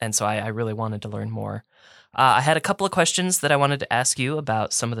 And so I really wanted to learn more. I had a couple of questions that I wanted to ask you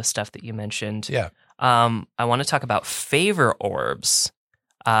about some of the stuff that you mentioned. Yeah. I want to talk about favor orbs.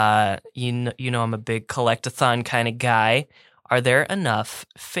 I'm a big collect-a-thon kind of guy. Are there enough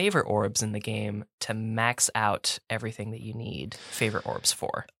favor orbs in the game to max out everything that you need favor orbs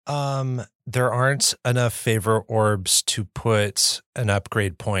for? There aren't enough favor orbs to put an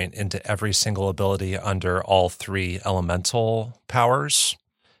upgrade point into every single ability under all 3 elemental powers,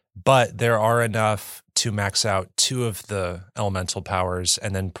 but there are enough to max out 2 of the elemental powers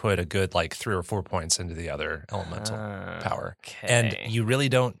and then put a good 3 or 4 points into the other elemental power. Okay. And you really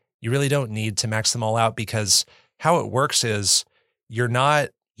don't need to max them all out, because how it works is you're not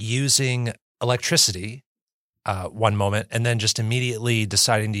using electricity one moment and then just immediately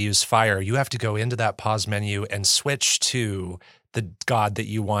deciding to use fire. You have to go into that pause menu and switch to the god that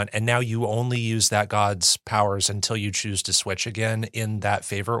you want, and now you only use that god's powers until you choose to switch again in that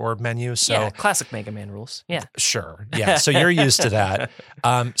favor orb menu. So yeah, classic Mega Man rules. Yeah. Sure. Yeah. So you're used to that.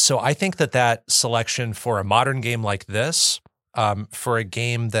 So I think that selection for a modern game like this, for a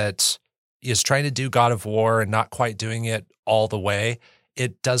game that is trying to do God of War and not quite doing it all the way,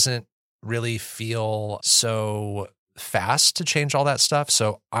 it doesn't really feel so fast to change all that stuff.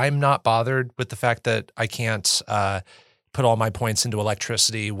 So I'm not bothered with the fact that I can't put all my points into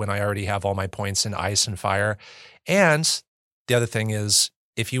electricity when I already have all my points in ice and fire. And the other thing is,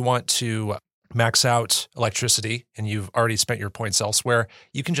 if you want to max out electricity and you've already spent your points elsewhere,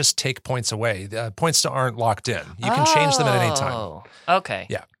 you can just take points away. The points aren't locked in. You can change them at any time. Okay.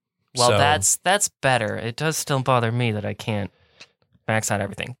 Yeah. Well, So- that's better. It does still bother me that I can't max out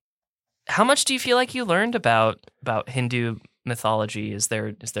everything. How much do you feel like you learned about Hindu mythology? Is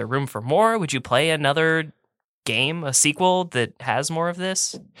there room for more? Would you play another game, a sequel that has more of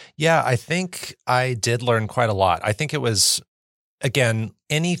this? Yeah, I think I did learn quite a lot. I think it was, again,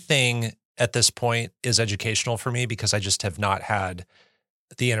 anything at this point is educational for me because I just have not had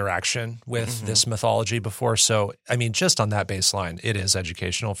the interaction with this mythology before. So, I mean, just on that baseline, it is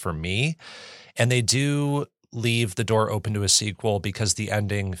educational for me. And they do leave the door open to a sequel because the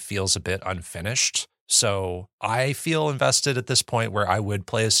ending feels a bit unfinished. So I feel invested at this point where I would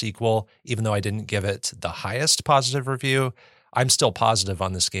play a sequel, even though I didn't give it the highest positive review. I'm still positive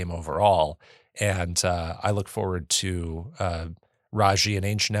on this game overall. And I look forward to Raji, an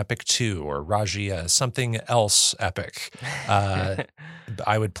Ancient Epic 2, or Raji, something else epic.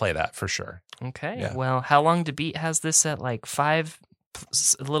 I would play that for sure. Okay. Yeah. Well, how long to beat has this at? Like a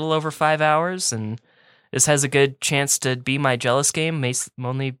little over 5 hours, and this has a good chance to be my jealous game,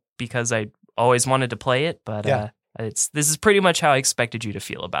 only because I always wanted to play it. But Yeah. this is pretty much how I expected you to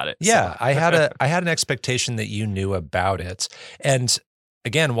feel about it. Yeah, so. I had an expectation that you knew about it. And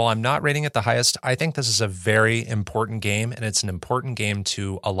again, while I'm not rating it the highest, I think this is a very important game, and it's an important game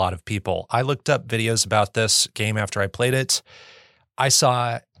to a lot of people. I looked up videos about this game after I played it. I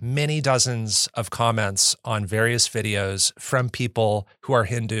saw many dozens of comments on various videos from people who are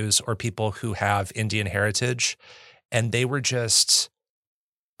Hindus or people who have Indian heritage, and they were just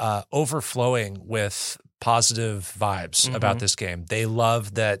overflowing with positive vibes about this game. They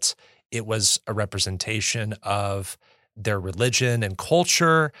love that it was a representation of their religion and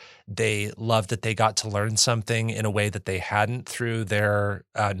culture. They love that they got to learn something in a way that they hadn't through their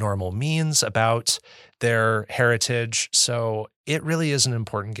normal means about their heritage. So it really is an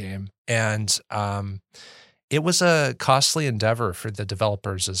important game. And it was a costly endeavor for the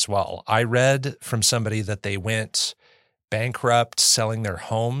developers as well. I read from somebody that they went bankrupt selling their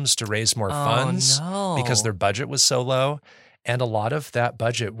homes to raise more funds because their budget was so low. And a lot of that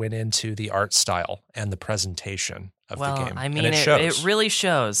budget went into the art style and the presentation of the game. I mean, and it shows. it really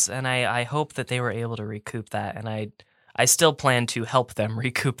shows. And I hope that they were able to recoup that. And I still plan to help them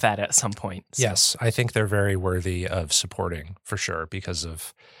recoup that at some point. So. Yes, I think they're very worthy of supporting for sure because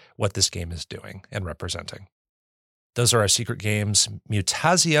of what this game is doing and representing. Those are our secret games,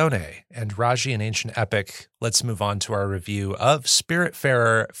 Mutazione and Raji, an Ancient Epic. Let's move on to our review of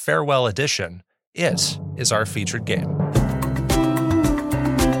Spiritfarer Farewell Edition. It is our featured game.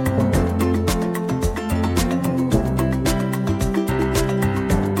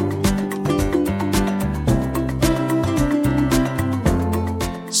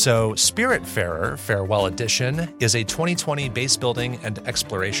 So, Spiritfarer Farewell Edition is a 2020 base building and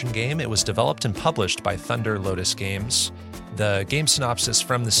exploration game. It was developed and published by Thunder Lotus Games. The game synopsis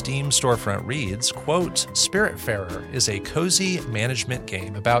from the Steam storefront reads, quote, Spiritfarer is a cozy management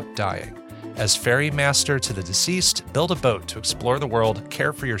game about dying. As ferry master to the deceased, build a boat to explore the world,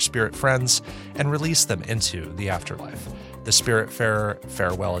 care for your spirit friends, and release them into the afterlife. The Spiritfarer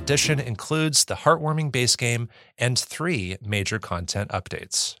Farewell Edition includes the heartwarming base game and 3 major content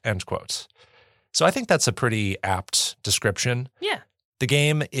updates, end quote. So I think that's a pretty apt description. Yeah. The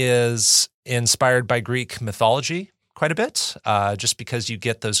game is inspired by Greek mythology quite a bit, just because you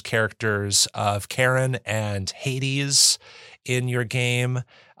get those characters of Charon and Hades in your game.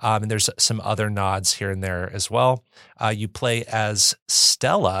 And there's some other nods here and there as well. You play as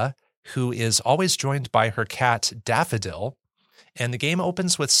Stella, who is always joined by her cat, Daffodil. And the game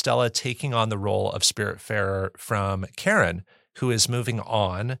opens with Stella taking on the role of Spiritfarer from Karen, who is moving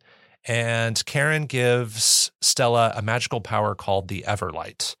on. And Karen gives Stella a magical power called the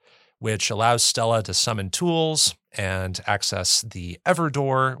Everlight, which allows Stella to summon tools and access the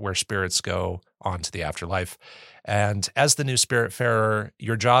Everdoor, where spirits go on to the afterlife. And as the new Spiritfarer,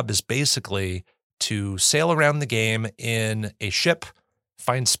 your job is basically to sail around the game in a ship,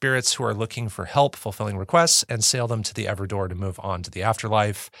 find spirits who are looking for help fulfilling requests, and sail them to the Everdoor to move on to the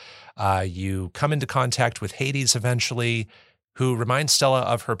afterlife. You come into contact with Hades eventually, who reminds Stella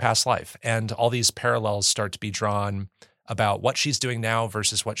of her past life. And all these parallels start to be drawn about what she's doing now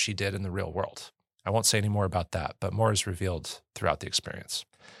versus what she did in the real world. I won't say any more about that, but more is revealed throughout the experience.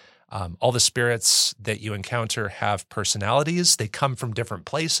 All the spirits that you encounter have personalities. They come from different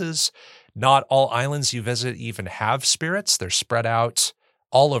places. Not all islands you visit even have spirits. They're spread out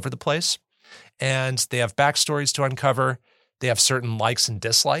all over the place. And they have backstories to uncover. They have certain likes and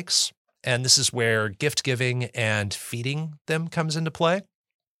dislikes. And this is where gift giving and feeding them comes into play.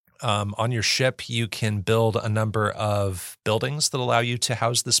 On your ship, you can build a number of buildings that allow you to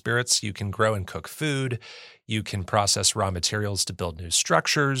house the spirits. You can grow and cook food. You can process raw materials to build new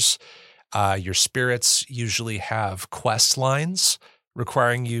structures. Your spirits usually have quest lines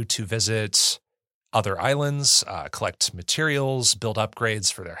requiring you to visit other islands, collect materials, build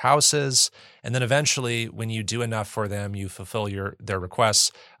upgrades for their houses. And then eventually, when you do enough for them, you fulfill their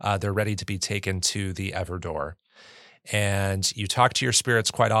requests, they're ready to be taken to the Everdoor. And you talk to your spirits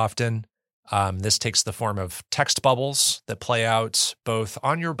quite often. This takes the form of text bubbles that play out both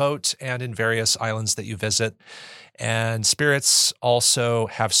on your boat and in various islands that you visit. And spirits also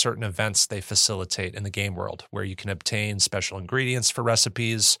have certain events they facilitate in the game world where you can obtain special ingredients for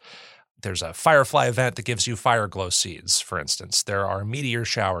recipes. There's a firefly event that gives you fire glow seeds, for instance. There are meteor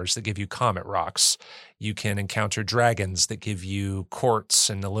showers that give you comet rocks. You can encounter dragons that give you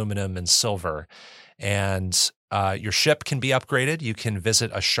quartz and aluminum and silver. And your ship can be upgraded. You can visit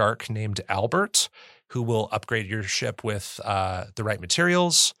a shark named Albert, who will upgrade your ship with the right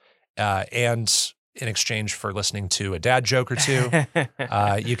materials. And in exchange for listening to a dad joke or two,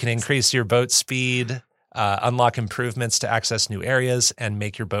 you can increase your boat speed, unlock improvements to access new areas, and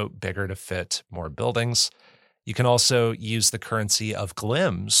make your boat bigger to fit more buildings. You can also use the currency of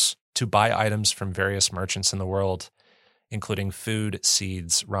glims to buy items from various merchants in the world, including food,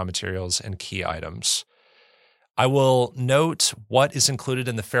 seeds, raw materials, and key items. I will note what is included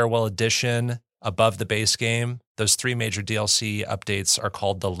in the Farewell Edition above the base game. Those 3 major DLC updates are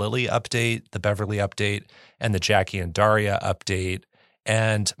called the Lily Update, the Beverly Update, and the Jackie and Daria Update.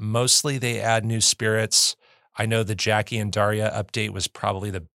 And mostly they add new spirits. I know the Jackie and Daria update was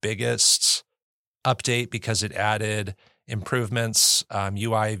probably the biggest update because it added improvements,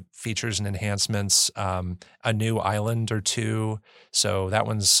 UI features and enhancements, a new island or 2. So that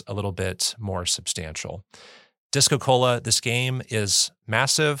one's a little bit more substantial. Disco Cola, this game is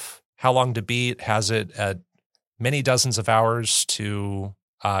massive. How long to beat? Has it at many dozens of hours to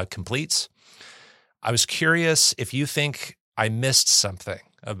complete. I was curious if you think I missed something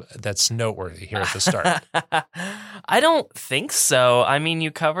that's noteworthy here at the start. I don't think so. I mean, you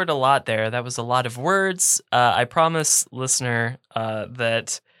covered a lot there. That was a lot of words. I promise, listener,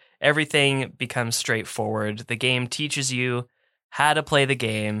 that everything becomes straightforward. The game teaches you how to play the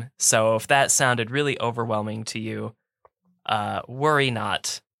game. So if that sounded really overwhelming to you, worry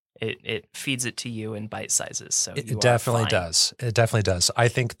not. It feeds it to you in bite sizes. So it definitely does. It definitely does. I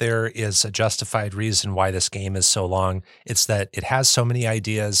think there is a justified reason why this game is so long. It's that it has so many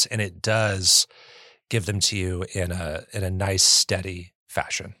ideas and it does give them to you in a nice, steady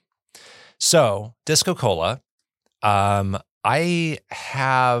fashion. So Disco Cola, I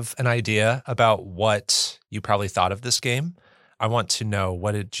have an idea about what you probably thought of this game. I want to know,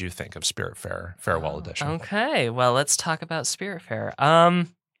 what did you think of Spiritfarer Farewell Edition? Okay, well, let's talk about Spiritfarer.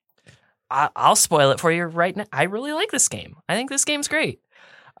 I'll spoil it for you right now. I really like this game. I think this game's great.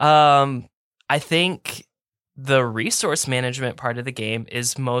 I think the resource management part of the game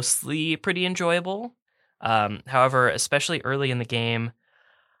is mostly pretty enjoyable. However, especially early in the game,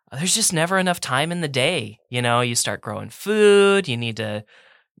 there's just never enough time in the day. You know, you start growing food, you need to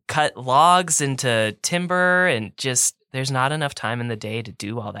cut logs into timber, and just there's not enough time in the day to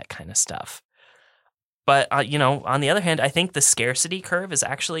do all that kind of stuff. But, on the other hand, I think the scarcity curve is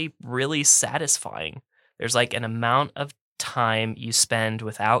actually really satisfying. There's like an amount of time you spend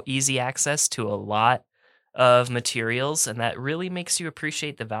without easy access to a lot of materials, and that really makes you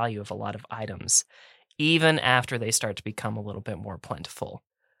appreciate the value of a lot of items. even after they start to become a little bit more plentiful.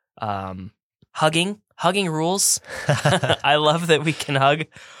 Hugging rules. I love that we can hug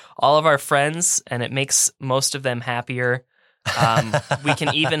all of our friends, and it makes most of them happier. We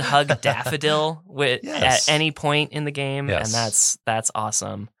can even hug Daffodil at any point in the game, and that's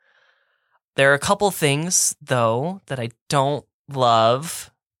awesome. There are a couple things, though, that I don't love.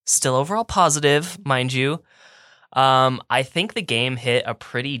 Still overall positive, mind you. I think the game hit a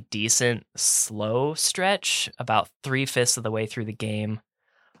pretty decent slow stretch about 3/5 of the way through the game.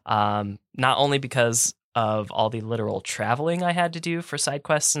 Not only because of all the literal traveling I had to do for side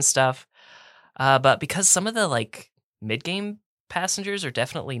quests and stuff, but because some of the like mid-game passengers are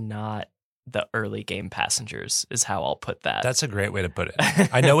definitely not the early game passengers, is how I'll put that. That's a great way to put it.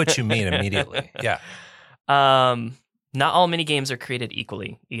 I know what you mean immediately. Yeah. Not all mini games are created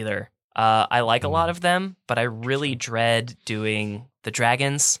equally either. I like a lot of them, but I really dread doing the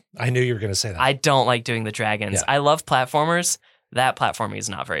dragons. I knew you were going to say that. I don't like doing the dragons. Yeah. I love platformers. That platforming is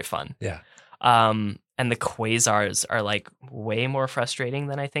not very fun. Yeah. And the quasars are like way more frustrating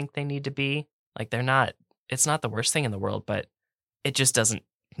than I think they need to be. Like it's not the worst thing in the world, but it just doesn't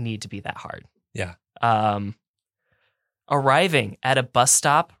need to be that hard. Yeah. Arriving at a bus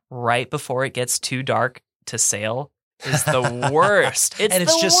stop right before it gets too dark to sail is the worst.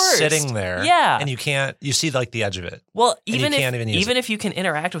 It's just worst. sitting there. Yeah. And you see like the edge of it. Well, And even you can't even use if you can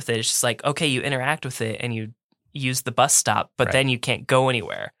interact with it, it's just like, okay, you interact with it and you use the bus stop, but Right. then you can't go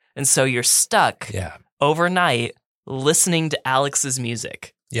anywhere. And so you're stuck Yeah. overnight listening to Alex's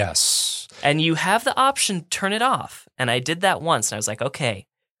music. Yes. And you have the option to turn it off. And I did that once and I was like, okay,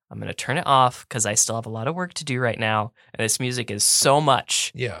 I'm going to turn it off because I still have a lot of work to do right now. And this music is so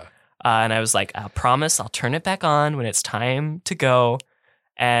much. Yeah. And I was like, I promise I'll turn it back on when it's time to go.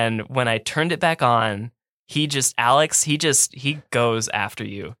 And when I turned it back on, he goes after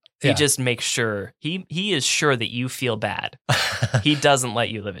you. He Yeah. just makes sure, he is sure that you feel bad. He doesn't let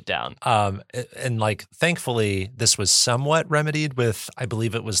you live it down. And like, thankfully, this was somewhat remedied with, I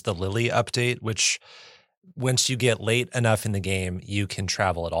believe it was the Lily update, which once you get late enough in the game, you can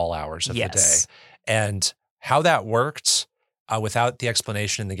travel at all hours of the day. And how that worked without the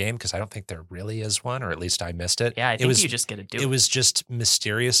explanation in the game, because I don't think there really is one, or at least I missed it. Yeah, I think you just get to do it. It was just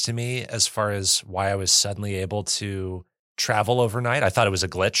mysterious to me as far as why I was suddenly able to travel overnight. I thought it was a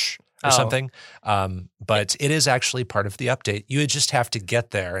glitch or something. But it is actually part of the update. You just have to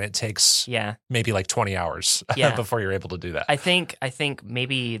get there, and it takes maybe like 20 hours before you're able to do that. I think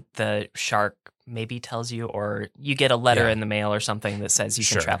maybe the shark maybe tells you, or you get a letter in the mail or something that says you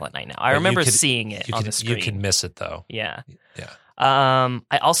can travel at night now. I remember seeing it on the screen. You can miss it though. Yeah. Yeah.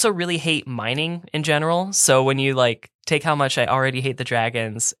 I also really hate mining in general. So when you like take how much I already hate the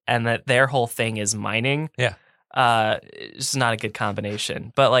dragons and that their whole thing is mining. Yeah. It's not a good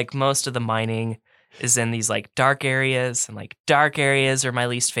combination. But like most of the mining is in these like dark areas, and like dark areas are my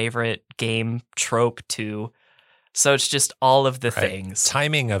least favorite game trope too. So it's just all of the things.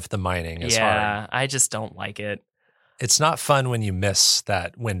 Timing of the mining is hard. Yeah, I just don't like it. It's not fun when you miss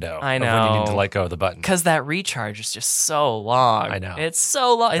that window. I know. Of when you need to let go of the button. Because that recharge is just so long. I know. It's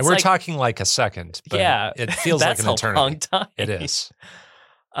so long. And we're talking like a second, but it feels like an eternity. Long time. It is.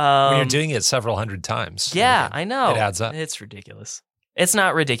 When you're doing it several hundred times. Yeah, I know. It adds up. It's ridiculous. It's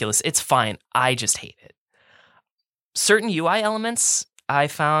not ridiculous. It's fine. I just hate it. Certain UI elements I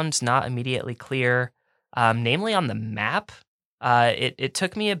found not immediately clear, namely on the map. It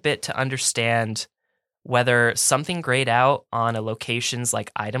took me a bit to understand whether something grayed out on a location's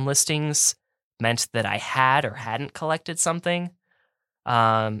like item listings meant that I had or hadn't collected something.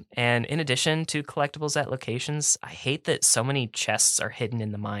 And in addition to collectibles at locations, I hate that so many chests are hidden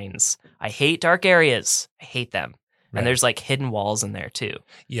in the mines. I hate dark areas. I hate them. Right. And there's like hidden walls in there too.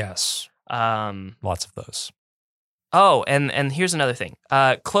 Yes. Lots of those. Oh, and here's another thing.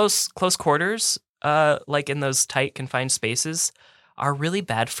 Close quarters, like in those tight confined spaces, are really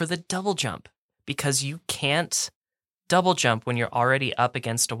bad for the double jump because you can't double jump when you're already up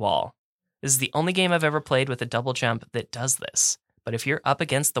against a wall. This is the only game I've ever played with a double jump that does this. But if you're up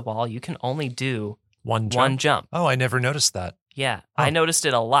against the wall, you can only do one jump. Oh, I never noticed that. Yeah, I noticed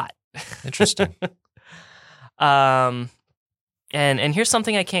it a lot. Interesting. And here's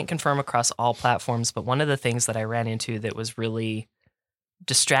something I can't confirm across all platforms, but one of the things that I ran into that was really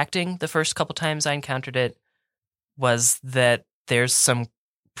distracting the first couple times I encountered it was that there's some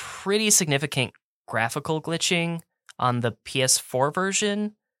pretty significant graphical glitching on the PS4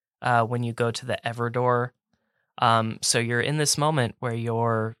 version when you go to the Everdor. So you're in this moment where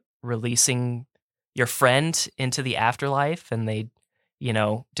you're releasing your friend into the afterlife, and they,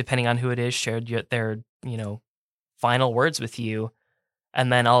 depending on who it is, shared their, final words with you.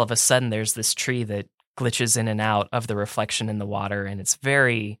 And then all of a sudden there's this tree that glitches in and out of the reflection in the water, and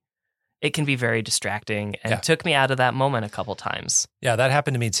it can be very distracting, and took me out of that moment a couple times. Yeah, that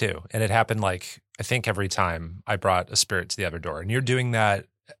happened to me too. And it happened I think every time I brought a spirit to the other door. And you're doing that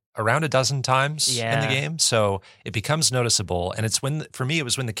around a dozen times in the game. So it becomes noticeable. And it's for me, it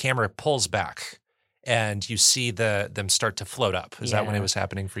was when the camera pulls back and you see them start to float up. Is that when it was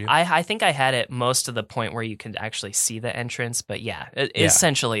happening for you? I think I had it most of the point where you could actually see the entrance. But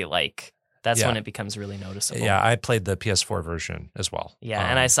essentially that's when it becomes really noticeable. Yeah, I played the PS4 version as well. Yeah,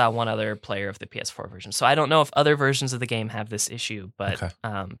 and I saw one other player of the PS4 version. So I don't know if other versions of the game have this issue, but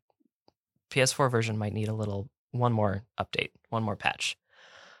PS4 version might need one more update, one more patch.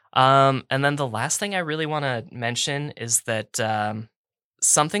 And then the last thing I really want to mention is that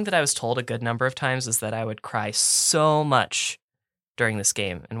something that I was told a good number of times is that I would cry so much during this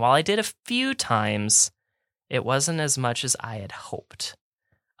game. And while I did a few times, it wasn't as much as I had hoped.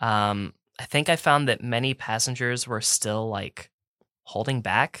 I think I found that many passengers were still holding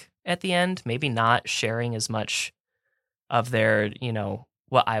back at the end, maybe not sharing as much of their,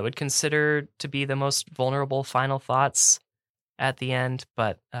 what I would consider to be the most vulnerable final thoughts at the end.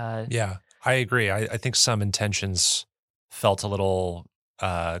 But yeah, I agree. I think some intentions felt a little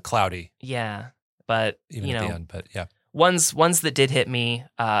cloudy. Yeah, but even at the end. But yeah, ones that did hit me: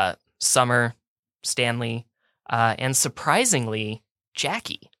 Summer, Stanley, and surprisingly,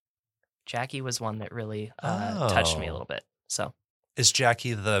 Jackie. Jackie was one that really touched me a little bit. So, is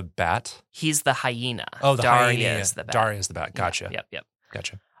Jackie the bat? He's the hyena. Oh, the Daria hyena. is the bat. Daria is the bat. Gotcha. Yep.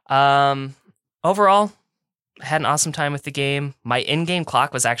 Gotcha. Overall, I had an awesome time with the game. My in-game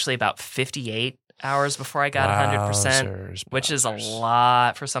clock was actually about 58 hours before I got 100%, which is a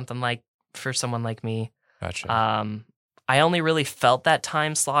lot for someone like me. Gotcha. I only really felt that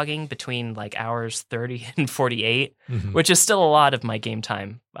time slogging between hours 30 and 48, which is still a lot of my game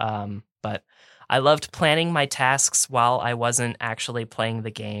time. But I loved planning my tasks while I wasn't actually playing the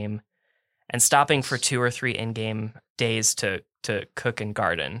game and stopping for 2 or 3 in-game days to cook and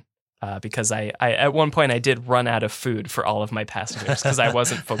garden. Because I at one point I did run out of food for all of my passengers because I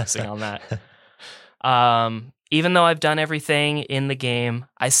wasn't focusing on that. Even though I've done everything in the game,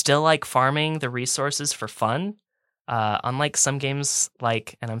 I still like farming the resources for fun. Unlike some games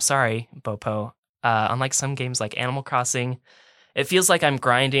and I'm sorry, Bopo, unlike some games like Animal Crossing, it feels like I'm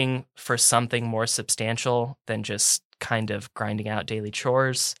grinding for something more substantial than just kind of grinding out daily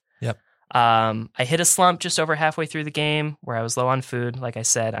chores. Yep. I hit a slump just over halfway through the game where I was low on food. Like I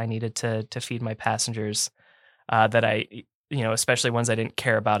said, I needed to feed my passengers that I, especially ones I didn't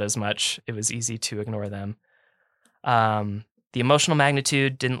care about as much. It was easy to ignore them. The emotional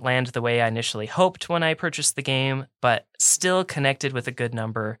magnitude didn't land the way I initially hoped when I purchased the game, but still connected with a good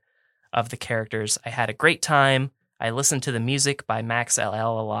number of the characters. I had a great time. I listened to the music by Max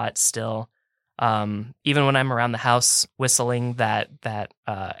LL a lot still. Even when I'm around the house whistling that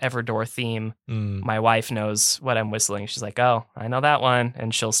Everdoor theme, my wife knows what I'm whistling. She's like, oh, I know that one.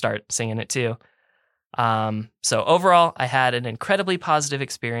 And she'll start singing it too. So overall, I had an incredibly positive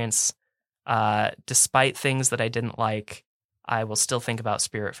experience. Despite things that I didn't like, I will still think about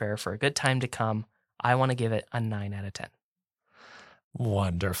Spiritfarer for a good time to come. I want to give it a 9 out of 10.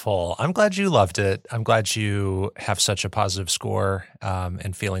 Wonderful. I'm glad you loved it. I'm glad you have such a positive score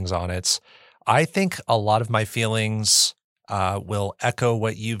and feelings on it. I think a lot of my feelings will echo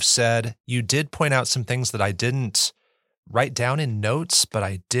what you've said. You did point out some things that I didn't write down in notes, but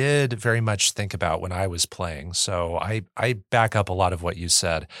I did very much think about when I was playing. So I back up a lot of what you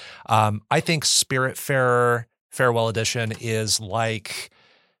said. I think Spiritfarer Farewell Edition is like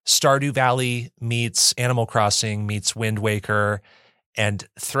Stardew Valley meets Animal Crossing meets Wind Waker, and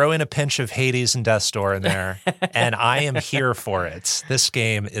throw in a pinch of Hades and Death's Door in there, and I am here for it. This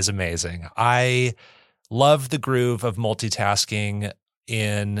game is amazing. I love the groove of multitasking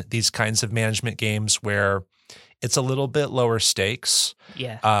in these kinds of management games where it's a little bit lower stakes.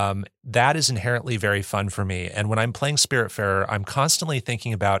 Yeah. That is inherently very fun for me. And when I'm playing Spiritfarer, I'm constantly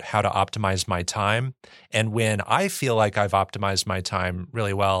thinking about how to optimize my time. And when I feel like I've optimized my time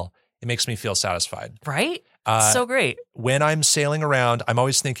really well, it makes me feel satisfied. Right? So great. When I'm sailing around, I'm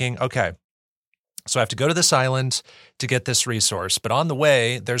always thinking, okay, so I have to go to this island to get this resource. But on the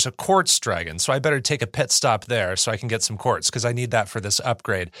way, there's a quartz dragon. So I better take a pit stop there so I can get some quartz because I need that for this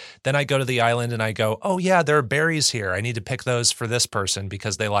upgrade. Then I go to the island and I go, oh, yeah, there are berries here. I need to pick those for this person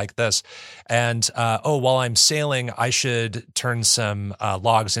because they like this. And, while I'm sailing, I should turn some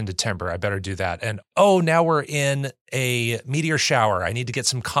logs into timber. I better do that. And, now we're in a meteor shower. I need to get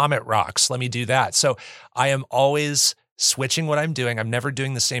some comet rocks. Let me do that. So I am always switching what I'm doing. I'm never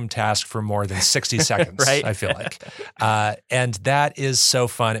doing the same task for more than 60 seconds, Right. I feel like. And that is so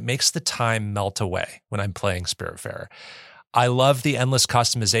fun. It makes the time melt away when I'm playing Spiritfarer. I love the endless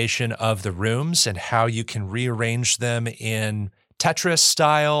customization of the rooms and how you can rearrange them in Tetris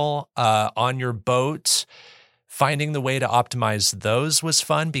style on your boat. Finding the way to optimize those was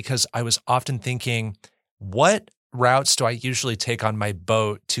fun because I was often thinking, what routes do I usually take on my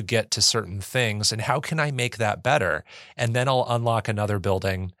boat to get to certain things, and how can I make that better? And then I'll unlock another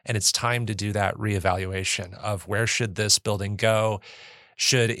building, and it's time to do that reevaluation of where should this building go?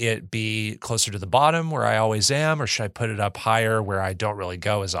 Should it be closer to the bottom where I always am, or should I put it up higher where I don't really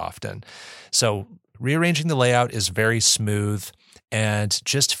go as often? So rearranging the layout is very smooth and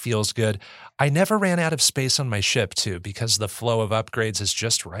just feels good. I never ran out of space on my ship too, because the flow of upgrades is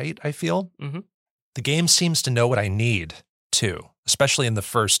just right, I feel. Mm-hmm. The game seems to know what I need too, especially in the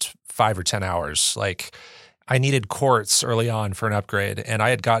first 5 or 10 hours. Like I needed quartz early on for an upgrade, and I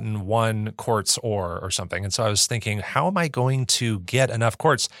had gotten 1 quartz ore or something. And so I was thinking, how am I going to get enough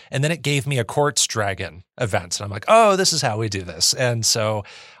quartz? And then it gave me a quartz dragon event. And I'm like, oh, this is how we do this. And so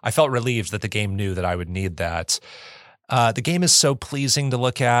I felt relieved that the game knew that I would need that. The game is so pleasing to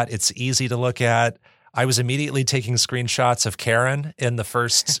look at. It's easy to look at. I was immediately taking screenshots of Karen in the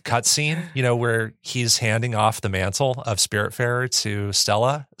first cutscene, where he's handing off the mantle of Spiritfarer to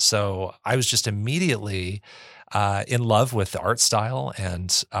Stella. So I was just immediately in love with the art style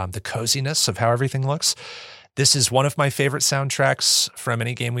and the coziness of how everything looks. This is one of my favorite soundtracks from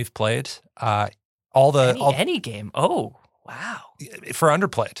any game we've played. Any game. Oh, wow. For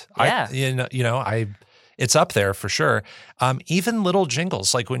Underplayed. Yeah. It's up there for sure. Even little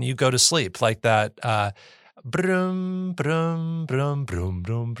jingles, like when you go to sleep, like that brum, brum, brum, brum,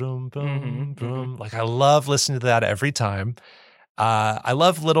 brum, brum, brum, brum. Like I love listening to that every time. I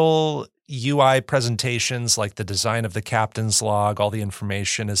love little UI presentations, like the design of the captain's log. All the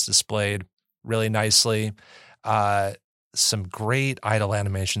information is displayed really nicely. Some great idle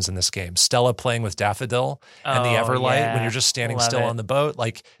animations in this game. Stella playing with Daffodil and the Everlight when you're just standing still on the boat.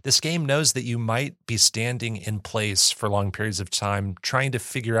 Like this game knows that you might be standing in place for long periods of time trying to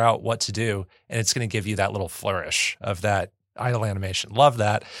figure out what to do, and it's going to give you that little flourish of that idle animation. Love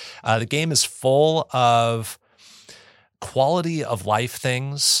that. The game is full of quality of life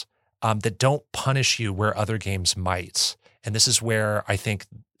things that don't punish you where other games might. And this is where I think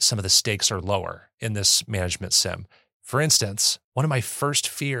some of the stakes are lower in this management sim. For instance, one of my first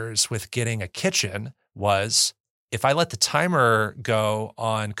fears with getting a kitchen was if I let the timer go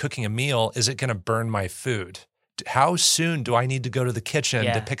on cooking a meal, is it going to burn my food? How soon do I need to go to the kitchen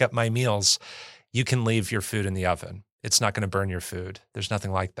to pick up my meals? You can leave your food in the oven. It's not going to burn your food. There's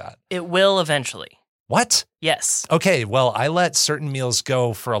nothing like that. It will eventually. What? Yes. Okay, well, I let certain meals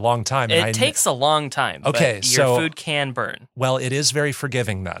go for a long time. It takes a long time. Okay, but your food can burn. Well, it is very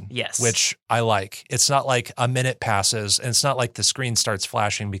forgiving then. Yes. Which I like. It's not like a minute passes, and it's not like the screen starts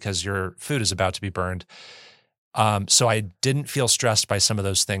flashing because your food is about to be burned. So I didn't feel stressed by some of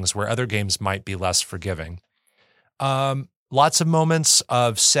those things where other games might be less forgiving. Lots of moments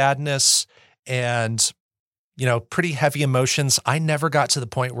of sadness and pretty heavy emotions. I never got to the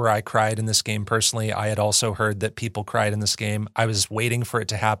point where I cried in this game personally. I had also heard that people cried in this game. I was waiting for it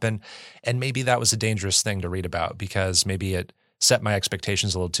to happen, and maybe that was a dangerous thing to read about because maybe it set my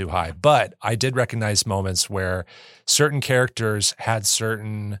expectations a little too high. But I did recognize moments where certain characters had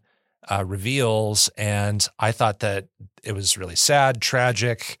certain reveals, and I thought that it was really sad,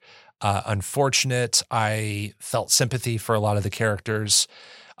 tragic, unfortunate. I felt sympathy for a lot of the characters.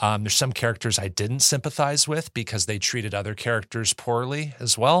 There's some characters I didn't sympathize with because they treated other characters poorly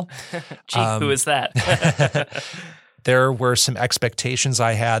as well. Gee, who is that? There were some expectations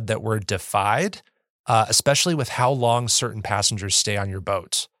I had that were defied, especially with how long certain passengers stay on your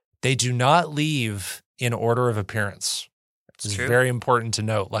boat. They do not leave in order of appearance. It's very important to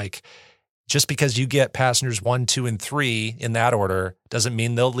note. Like, just because you get passengers 1, 2, and 3 in that order doesn't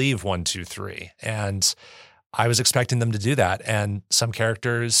mean they'll leave 1, 2, 3. And I was expecting them to do that. And some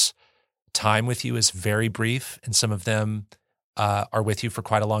characters' time with you is very brief, and some of them are with you for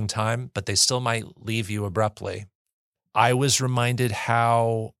quite a long time, but they still might leave you abruptly. I was reminded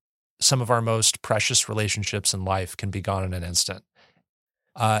how some of our most precious relationships in life can be gone in an instant.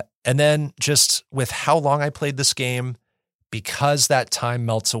 And then just with how long I played this game, because that time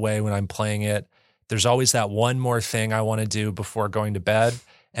melts away when I'm playing it, there's always that one more thing I want to do before going to bed.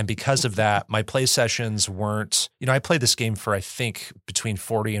 And because of that, my play sessions weren't, I played this game for, I think, between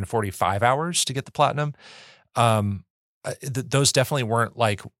 40 and 45 hours to get the platinum. Those definitely weren't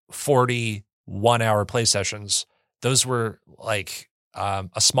like 40 1-hour play sessions. Those were like a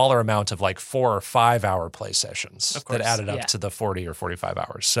smaller amount of like 4 or 5 hour play sessions Of course, that added up yeah. to the 40 or 45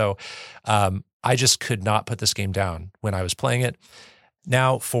 hours. So I just could not put this game down when I was playing it.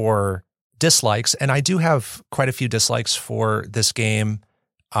 Now for dislikes, and I do have quite a few dislikes for this game.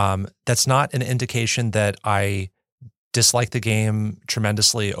 That's not an indication that I dislike the game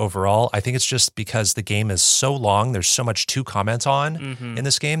tremendously overall. I think it's just because the game is so long. There's so much to comment on in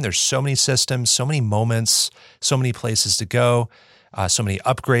this game. There's so many systems, so many moments, so many places to go, so many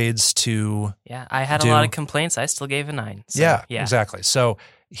upgrades to Yeah, I had do. a lot of complaints. I still gave a 9. So, yeah, exactly. So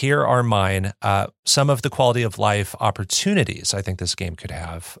here are mine. Some of the quality of life opportunities I think this game could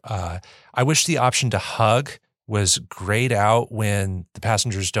have. I wish the option to hug was grayed out when the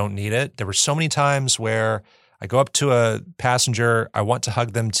passengers don't need it. There were so many times where I go up to a passenger, I want to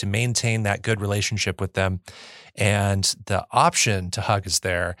hug them to maintain that good relationship with them, and the option to hug is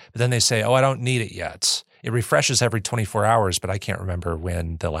there, but then they say, oh, I don't need it yet. It refreshes every 24 hours, but I can't remember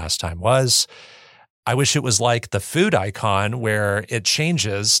when the last time was. I wish it was like the food icon where it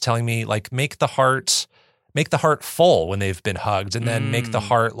changes, telling me like make the heart full when they've been hugged, and then make the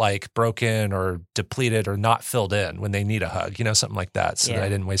heart like broken or depleted or not filled in when they need a hug, something like that, so that I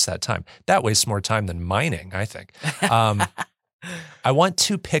didn't waste that time. That wastes more time than mining, I think. I want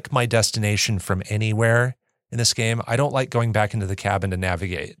to pick my destination from anywhere in this game. I don't like going back into the cabin to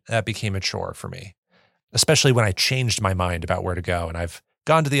navigate. That became a chore for me, especially when I changed my mind about where to go and I've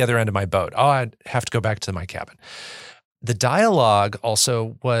gone to the other end of my boat. Oh, I'd have to go back to my cabin. The dialogue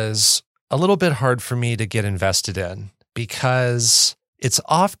also was a little bit hard for me to get invested in because it's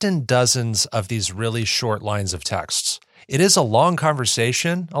often dozens of these really short lines of text. It is a long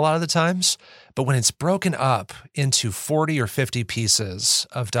conversation a lot of the times, but when it's broken up into 40 or 50 pieces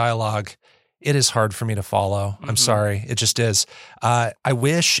of dialogue, it is hard for me to follow. I'm sorry. It just is. I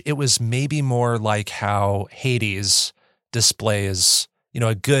wish it was maybe more like how Hades displays,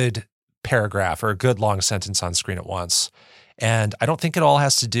 a good paragraph or a good long sentence on screen at once. And I don't think it all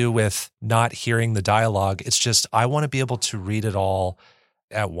has to do with not hearing the dialogue. It's just I want to be able to read it all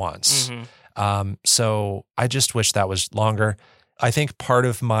at once. So I just wish that was longer. I think part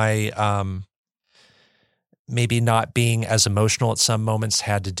of my maybe not being as emotional at some moments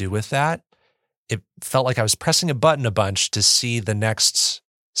had to do with that. It felt like I was pressing a button a bunch to see the next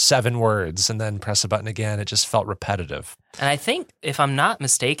 7 words and then press a button again. It just felt repetitive. And I think, if I'm not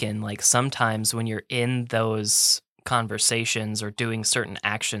mistaken, like sometimes when you're in those conversations or doing certain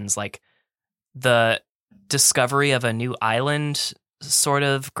actions, like the discovery of a new island sort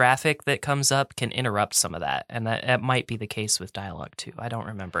of graphic that comes up can interrupt some of that. And that might be the case with dialogue too. I don't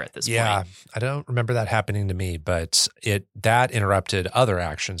remember at this point. Yeah, I don't remember that happening to me, but that interrupted other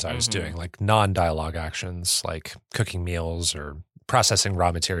actions I was doing, like non-dialogue actions, like cooking meals or processing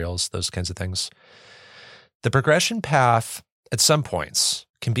raw materials, those kinds of things. The progression path at some points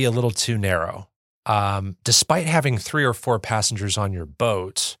can be a little too narrow. Despite having 3 or 4 passengers on your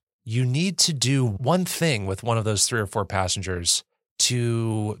boat, you need to do one thing with one of those 3 or 4 passengers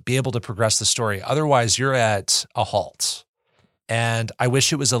to be able to progress the story. Otherwise, you're at a halt. And I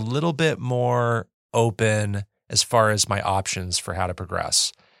wish it was a little bit more open as far as my options for how to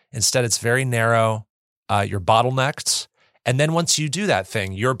progress. Instead, it's very narrow. You're bottlenecked. And then once you do that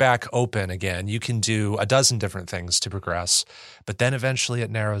thing, you're back open again. You can do a dozen different things to progress, but then eventually it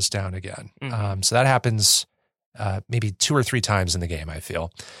narrows down again. So that happens maybe 2 or 3 times in the game, I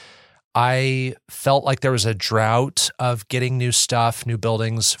feel. I felt like there was a drought of getting new stuff, new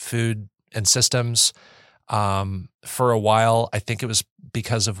buildings, food, and systems. For a while, I think it was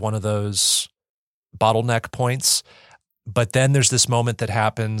because of one of those bottleneck points. But then there's this moment that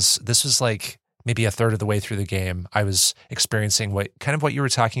happens. This was like maybe a third of the way through the game. I was experiencing what you were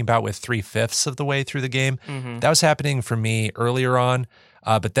talking about with 3/5 of the way through the game. That was happening for me earlier on.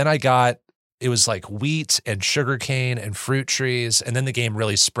 But then it was like wheat and sugarcane and fruit trees. And then the game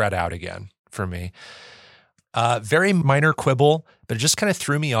really spread out again for me. Very minor quibble, but it just kind of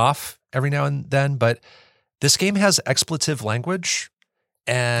threw me off every now and then. But this game has expletive language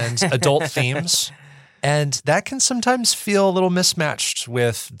and adult themes. And that can sometimes feel a little mismatched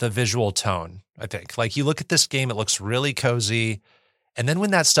with the visual tone, I think. Like you look at this game, it looks really cozy. And then when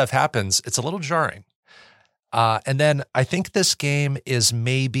that stuff happens, it's a little jarring. And then I think this game is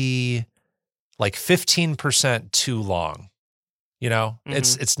maybe like 15% too long.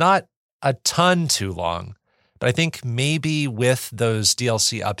 It's not a ton too long, but I think maybe with those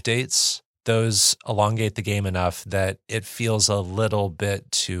DLC updates, those elongate the game enough that it feels a little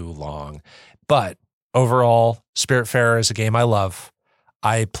bit too long. But overall, Spiritfarer is a game I love.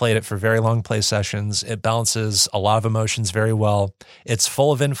 I played it for very long play sessions. It balances a lot of emotions very well. It's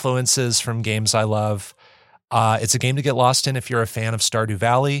full of influences from games I love. It's a game to get lost in if you're a fan of Stardew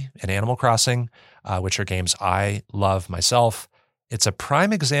Valley and Animal Crossing, which are games I love myself. It's a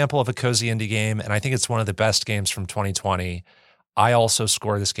prime example of a cozy indie game, and I think it's one of the best games from 2020. I also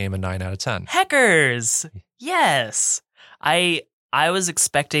score this game a 9 out of 10. Heckers! Yes! I was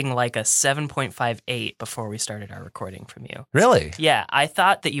expecting like a 7.58 before we started our recording from you. Really? Yeah, I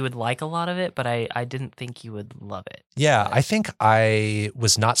thought that you would like a lot of it, but I didn't think you would love it. Yeah, I think I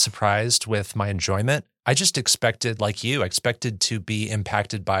was not surprised with my enjoyment. I just expected, like you, I expected to be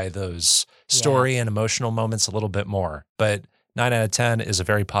impacted by those story and emotional moments a little bit more. But 9 out of 10 is a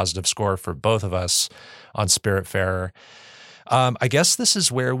very positive score for both of us on Spiritfarer. I guess this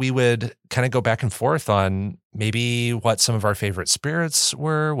is where we would kind of go back and forth on maybe what some of our favorite spirits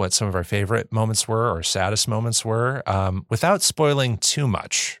were, what some of our favorite moments were or saddest moments were, without spoiling too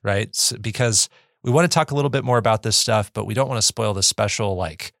much, right? Because we want to talk a little bit more about this stuff, but we don't want to spoil the special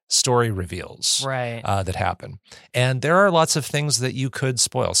like story reveals that happen. And there are lots of things that you could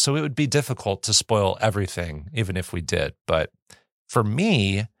spoil. So it would be difficult to spoil everything, even if we did. But for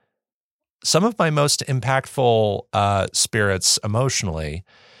me, some of my most impactful spirits emotionally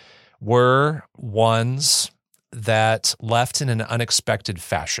were ones that left in an unexpected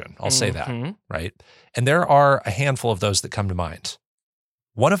fashion. I'll say that, right? And there are a handful of those that come to mind.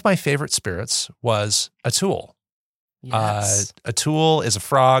 One of my favorite spirits was Atul. Yes. Atul is a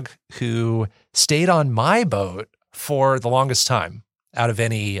frog who stayed on my boat for the longest time out of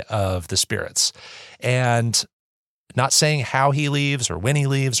any of the spirits. And not saying how he leaves or when he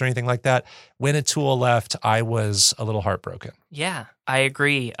leaves or anything like that. When Atul left, I was a little heartbroken. Yeah, I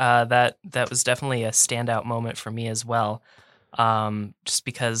agree. That was definitely a standout moment for me as well. Just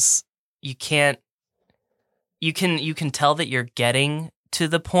because you can tell that you're getting to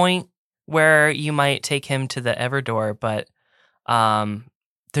the point where you might take him to the Everdore, but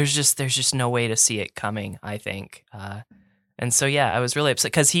there's just no way to see it coming, I think. And so yeah, I was really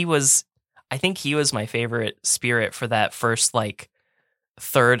upset because I think he was my favorite spirit for that first like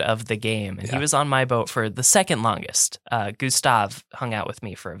third of the game. And he was on my boat for the second longest. Gustav hung out with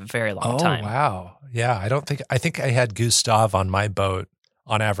me for a very long time. Oh, wow. Yeah, I think I had Gustav on my boat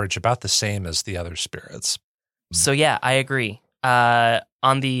on average about the same as the other spirits. So yeah, I agree.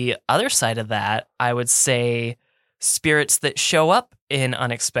 On the other side of that, I would say spirits that show up in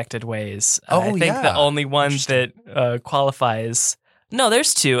unexpected ways. I think the only one that qualifies. No,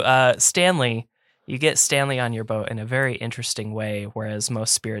 there's two. Stanley, you get Stanley on your boat in a very interesting way, whereas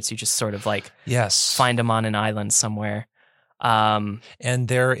most spirits you just sort of like find them on an island somewhere. And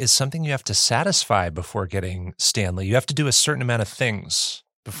there is something you have to satisfy before getting Stanley. You have to do a certain amount of things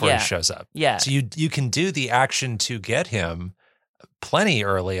before he shows up. Yeah. So you can do the action to get him plenty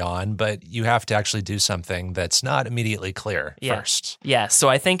early on, but you have to actually do something that's not immediately clear first. Yeah. So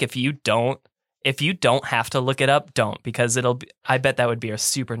I think if you don't have to look it up, don't, because I bet that would be a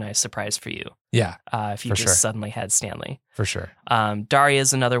super nice surprise for you. Yeah. If you just suddenly had Stanley. For sure. Daria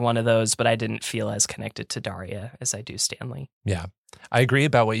is another one of those, but I didn't feel as connected to Daria as I do Stanley. Yeah. I agree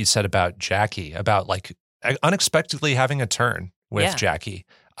about what you said about Jackie, about like unexpectedly having a turn with Jackie.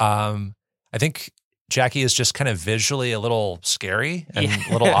 I think Jackie is just kind of visually a little scary and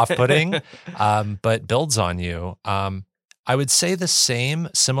a little off-putting, but builds on you. I would say the same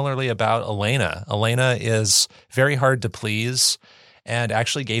similarly about Elena. Elena is very hard to please and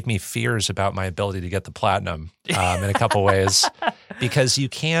actually gave me fears about my ability to get the platinum in a couple ways because you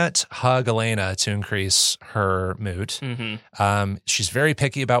can't hug Elena to increase her mood. She's very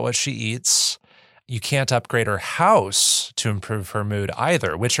picky about what she eats. You can't upgrade her house to improve her mood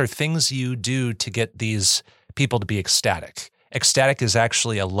either, which are things you do to get these people to be ecstatic. Ecstatic is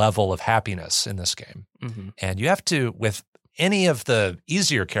actually a level of happiness in this game. And you have to, with any of the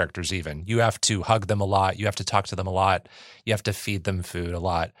easier characters even, you have to hug them a lot. You have to talk to them a lot. You have to feed them food a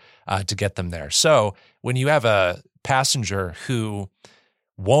lot to get them there. So when you have a passenger who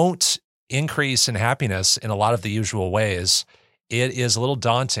won't increase in happiness in a lot of the usual ways, it is a little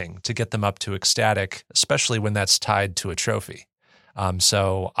daunting to get them up to ecstatic, especially when that's tied to a trophy.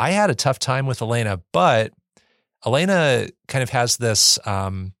 So I had a tough time with Elena, but Elena kind of has this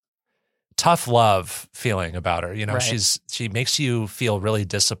tough love feeling about her. You know, she makes you feel really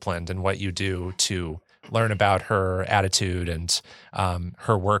disciplined in what you do to learn about her attitude and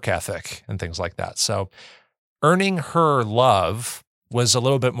her work ethic and things like that. So earning her love was a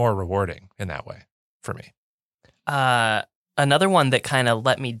little bit more rewarding in that way for me. Another one that kind of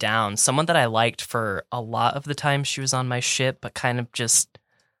let me down, someone that I liked for a lot of the time she was on my ship, but kind of just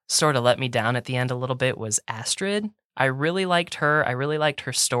sort of let me down at the end a little bit, was Astrid. I really liked her. I really liked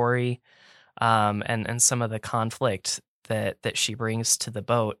her story, and some of the conflict that she brings to the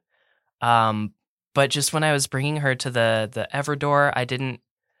boat. But just when I was bringing her to the Everdor, I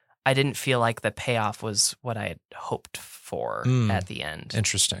didn't feel like the payoff was what I had hoped for at the end.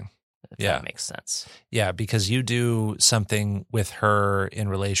 Interesting. If Yeah. that makes sense. Yeah, because you do something with her in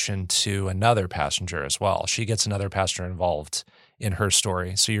relation to another passenger as well. She gets another passenger involved in her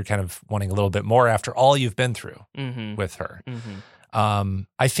story. So you're kind of wanting a little bit more after all you've been through with her.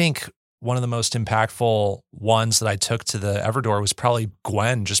 I think one of the most impactful ones that I took to the Everdor was probably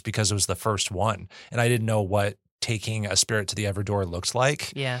Gwen, just because it was the first one. And I didn't know what taking a spirit to the Everdor looked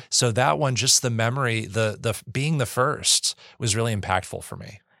like. Yeah. So that one, just the memory, the being the first was really impactful for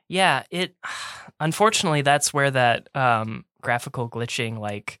me. Yeah, unfortunately that's where that graphical glitching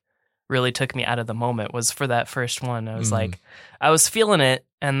like really took me out of the moment, was for that first one. I was like, I was feeling it,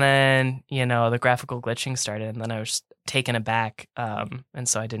 and then, the graphical glitching started, and then I was taken aback, and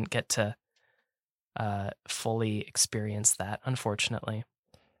so I didn't get to fully experience that, unfortunately.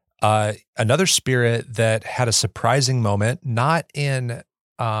 Another spirit that had a surprising moment, not in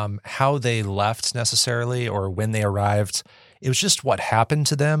how they left necessarily or when they arrived. It was just what happened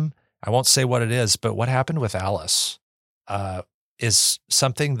to them. I won't say what it is, but what happened with Alice is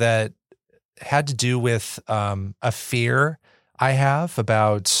something that had to do with a fear I have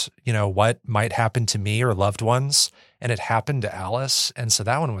about, what might happen to me or loved ones. And it happened to Alice. And so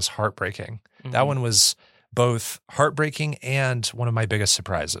that one was heartbreaking. That one was both heartbreaking and one of my biggest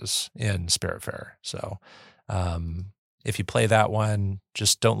surprises in Spiritfarer. So if you play that one,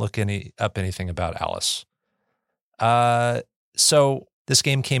 just don't look up anything about Alice. So this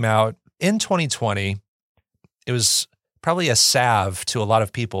game came out in 2020. It was probably a salve to a lot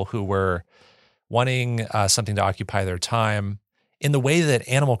of people who were wanting something to occupy their time in the way that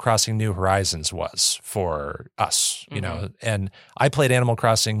Animal Crossing New Horizons was for us, and I played Animal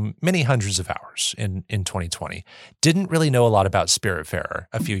Crossing many hundreds of hours in 2020. Didn't really know a lot about Spiritfarer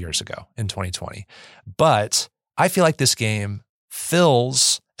a few years ago in 2020, but I feel like this game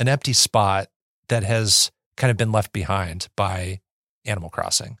fills an empty spot that has kind of been left behind by Animal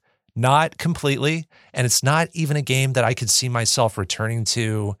Crossing. Not completely, and it's not even a game that I could see myself returning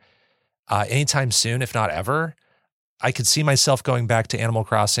to anytime soon, if not ever. I could see myself going back to Animal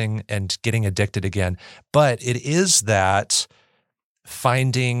Crossing and getting addicted again, but it is that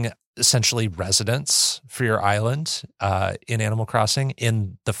finding essentially residents for your island in Animal Crossing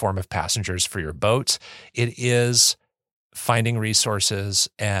in the form of passengers for your boat. It is finding resources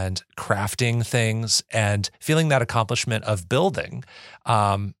and crafting things and feeling that accomplishment of building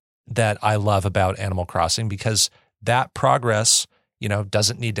that I love about Animal Crossing, because that progress,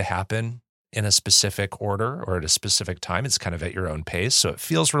 doesn't need to happen in a specific order or at a specific time. It's kind of at your own pace. So it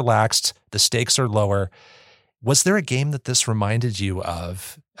feels relaxed. The stakes are lower. Was there a game that this reminded you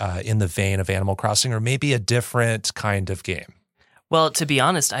of in the vein of Animal Crossing, or maybe a different kind of game? Well, to be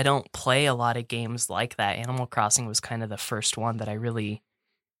honest, I don't play a lot of games like that. Animal Crossing was kind of the first one that I really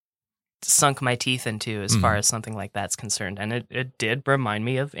sunk my teeth into as far as something like that's concerned. And it did remind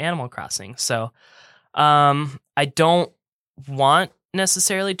me of Animal Crossing. So I don't want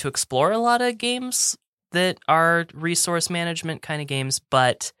necessarily to explore a lot of games that are resource management kind of games,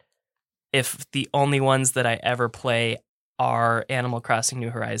 but if the only ones that I ever play are Animal Crossing New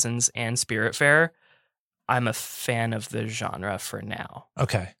Horizons and Spiritfarer, I'm a fan of the genre for now.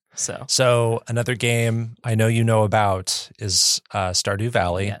 Okay. So another game I know you know about is Stardew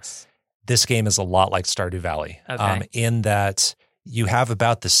Valley. Yes. This game is a lot like Stardew Valley, Okay. In that you have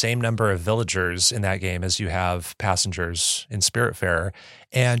about the same number of villagers in that game as you have passengers in Spiritfarer,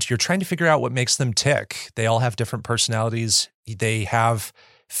 and you're trying to figure out what makes them tick. They all have different personalities. They have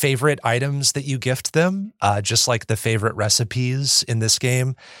favorite items that you gift them, just like the favorite recipes in this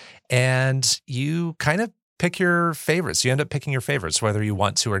game. And you kind of pick your favorites. You end up picking your favorites, whether you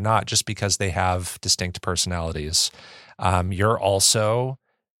want to or not, just because they have distinct personalities. You're also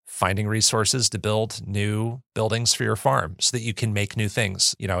finding resources to build new buildings for your farm so that you can make new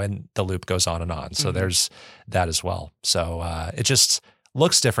things, and the loop goes on and on. So there's that as well. So it just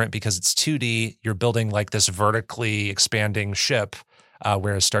looks different because it's 2D. You're building like this vertically expanding ship,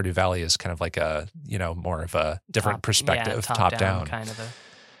 whereas Stardew Valley is kind of like a, more of a different perspective, top down. Kind of a...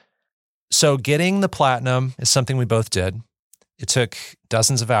 So getting the platinum is something we both did. It took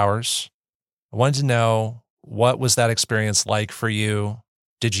dozens of hours. I wanted to know, what was that experience like for you?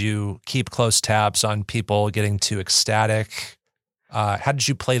 Did you keep close tabs on people getting too ecstatic? How did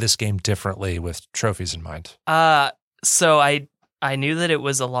you play this game differently with trophies in mind? So I knew that it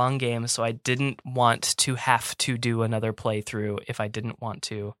was a long game, so I didn't want to have to do another playthrough if I didn't want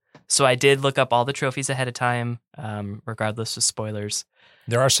to. So I did look up all the trophies ahead of time, regardless of spoilers.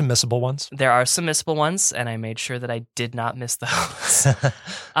 There are some missable ones. There are some missable ones, and I made sure that I did not miss those.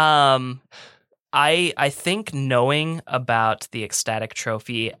 I think knowing about the ecstatic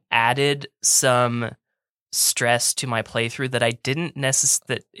trophy added some stress to my playthrough that I didn't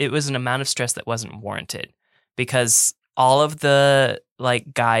that it was an amount of stress that wasn't warranted, because all of the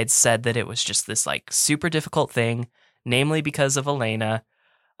like guides said that it was just this like super difficult thing, namely because of Elena.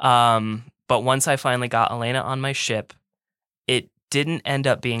 But once I finally got Elena on my ship, it didn't end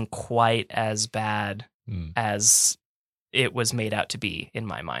up being quite as bad as it was made out to be in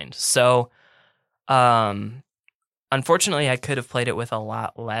my mind. So, unfortunately, I could have played it with a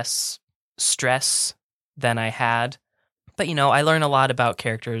lot less stress than I had. But, I learn a lot about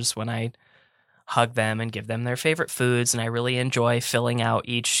characters when I hug them and give them their favorite foods, and I really enjoy filling out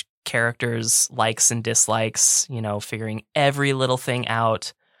each character's likes and dislikes, figuring every little thing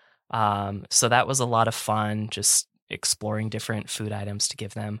out. So that was a lot of fun, just exploring different food items to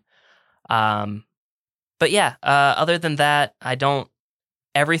give them. But yeah, other than that,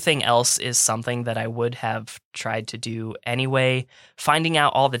 everything else is something that I would have tried to do anyway. Finding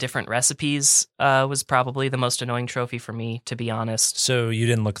out all the different recipes was probably the most annoying trophy for me, to be honest. So you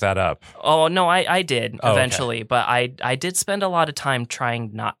didn't look that up? Oh, no, I did eventually, okay. But I did spend a lot of time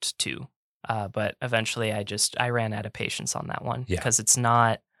trying not to. But eventually I ran out of patience on that one because it's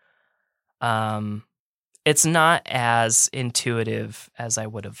not as intuitive as I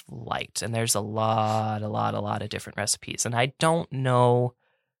would have liked. And there's a lot of different recipes. And I don't know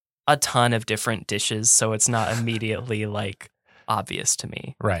a ton of different dishes, so it's not immediately like obvious to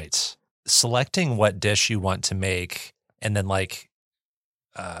me. Right. Selecting what dish you want to make and then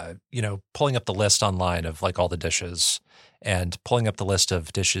pulling up the list online of like all the dishes and pulling up the list of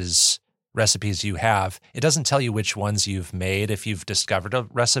recipes you have, it doesn't tell you which ones you've made if you've discovered a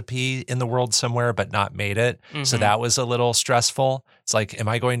recipe in the world somewhere but not made it. Mm-hmm. So that was a little stressful. It's like, am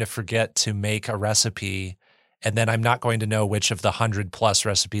I going to forget to make a recipe and then I'm not going to know which of the 100+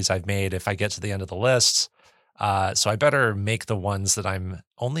 recipes I've made if I get to the end of the list? So I better make the ones that I'm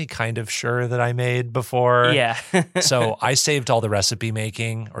only kind of sure that I made before. Yeah. So I saved all the recipe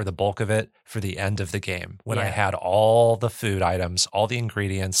making or the bulk of it for the end of the game when I had all the food items, all the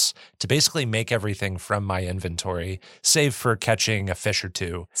ingredients to basically make everything from my inventory, save for catching a fish or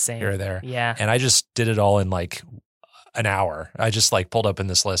two here or there. Yeah. And I just did it all in like an hour. I just like pulled open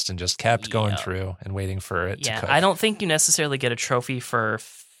this list and just kept going through and waiting for it to cook. I don't think you necessarily get a trophy for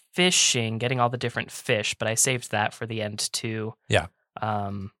fishing, getting all the different fish, but I saved that for the end too. Yeah.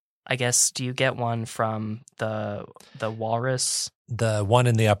 I guess, do you get one from the walrus? The one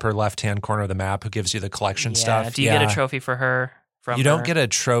in the upper left-hand corner of the map who gives you the collection stuff. Do you get a trophy for her? You don't get a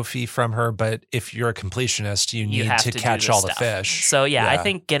trophy from her, but if you're a completionist, you need to catch all the fish. So I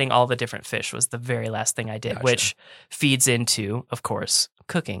think getting all the different fish was the very last thing I did, which feeds into, of course,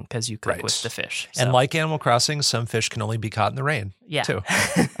 cooking, because you cook with the fish. So. And like Animal Crossing, some fish can only be caught in the rain, too.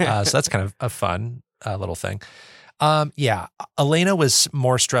 So that's kind of a fun little thing. Elena was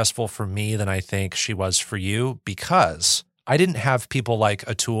more stressful for me than I think she was for you because I didn't have people like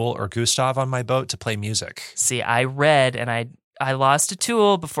Atul or Gustav on my boat to play music. See, I read and I lost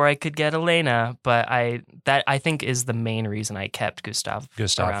Atul before I could get Elena, but that I think is the main reason I kept Gustav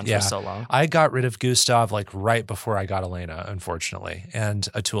around for so long. I got rid of Gustav like right before I got Elena, unfortunately, and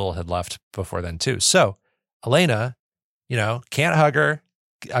Atul had left before then too. So Elena, can't hug her.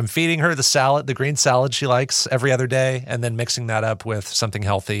 I'm feeding her the salad, the green salad she likes every other day, and then mixing that up with something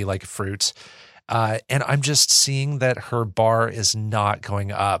healthy like fruit. And I'm just seeing that her bar is not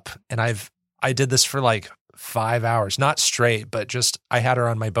going up. And I did this for like 5 hours, not straight, but just I had her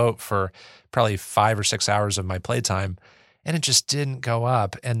on my boat for probably 5 or 6 hours of my playtime, and it just didn't go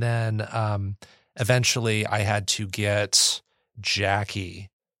up. And then eventually I had to get Jackie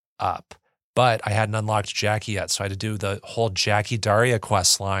up, but I hadn't unlocked Jackie yet, so I had to do the whole Jackie Daria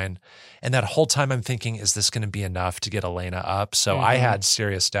quest line. And that whole time I'm thinking, is this going to be enough to get Elena up? So I had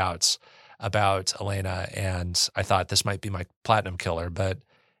serious doubts about Elena, and I thought this might be my platinum killer, but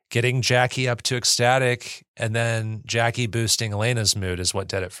getting Jackie up to ecstatic and then Jackie boosting Elena's mood is what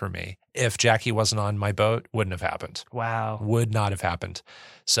did it for me. If Jackie wasn't on my boat, wouldn't have happened. Wow. Would not have happened.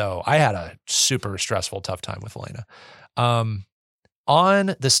 So I had a super stressful, tough time with Elena.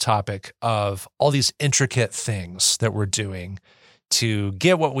 On this topic of all these intricate things that we're doing to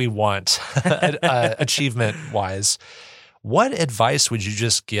get what we want, achievement-wise, what advice would you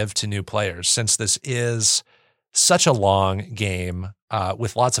just give to new players, since this is such a long game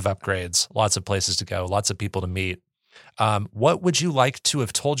with lots of upgrades, lots of places to go, lots of people to meet? What would you like to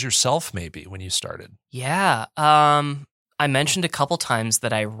have told yourself maybe when you started? Yeah. I mentioned a couple times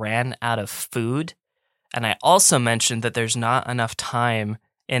that I ran out of food. And I also mentioned that there's not enough time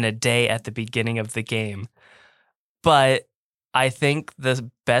in a day at the beginning of the game. But I think the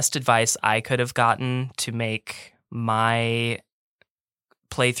best advice I could have gotten to make my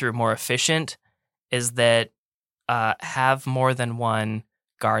playthrough more efficient is that have more than one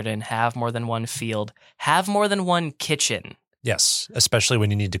garden, have more than one field, have more than one kitchen. Yes, especially when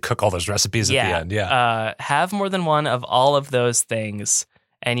you need to cook all those recipes at the end. Yeah. Have more than one of all of those things,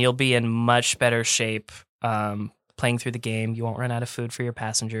 and you'll be in much better shape playing through the game. You won't run out of food for your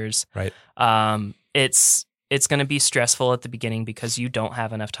passengers. Right. It's going to be stressful at the beginning because you don't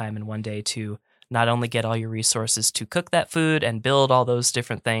have enough time in one day to not only get all your resources to cook that food and build all those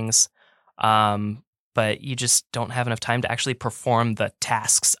different things, but you just don't have enough time to actually perform the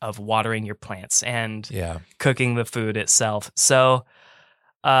tasks of watering your plants and cooking the food itself. So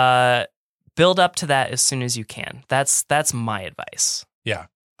build up to that as soon as you can. That's my advice. Yeah.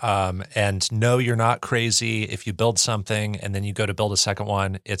 And no, you're not crazy. If you build something and then you go to build a second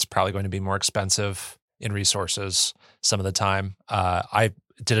one, it's probably going to be more expensive in resources some of the time. I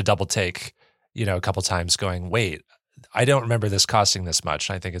did a double take, a couple times going, wait, I don't remember this costing this much.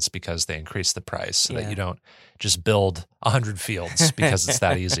 I think it's because they increased the price so that you don't just build 100 fields because it's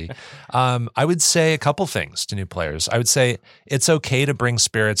that easy. I would say a couple things to new players. I would say it's okay to bring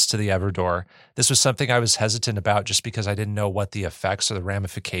spirits to the Everdoor. This was something I was hesitant about just because I didn't know what the effects or the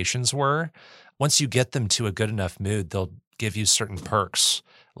ramifications were. Once you get them to a good enough mood, they'll give you certain perks,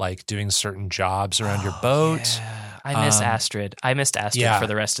 like doing certain jobs around your boat. Yeah. I miss Astrid. I missed Astrid for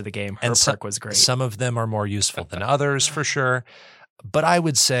the rest of the game. Her perk was great. Some of them are more useful than others, for sure. But I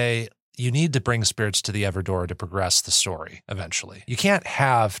would say you need to bring spirits to the Everdoor to progress the story eventually. You can't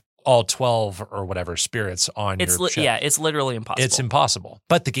have all 12 or whatever spirits on your ship. Yeah, it's literally impossible. It's impossible.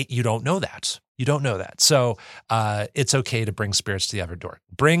 But you don't know that. You don't know that. So it's okay to bring spirits to the Everdoor.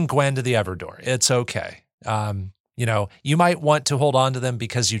 Bring Gwen to the Everdoor. It's okay. You might want to hold on to them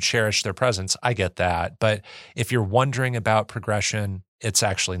because you cherish their presence. I get that. But if you're wondering about progression, it's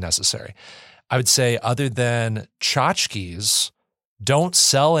actually necessary. I would say other than tchotchkes, don't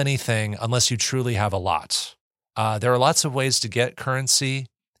sell anything unless you truly have a lot. There are lots of ways to get currency.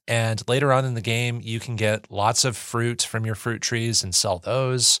 And later on in the game, you can get lots of fruit from your fruit trees and sell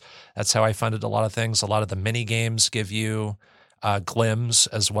those. That's how I funded a lot of things. A lot of the mini games give you glims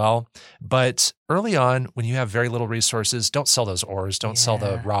as well. But early on, when you have very little resources, don't sell those ores. Don't sell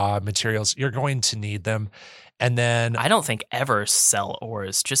the raw materials. You're going to need them. And then I don't think ever sell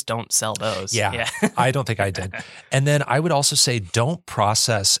ores. Just don't sell those. Yeah. I don't think I did. And then I would also say don't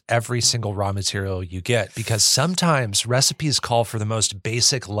process every single raw material you get because sometimes recipes call for the most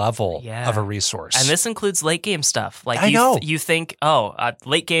basic level of a resource. And this includes late game stuff. Like you think,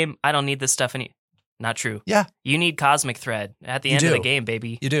 late game, I don't need this stuff any. Not true. Yeah. You need cosmic thread at the end of the game,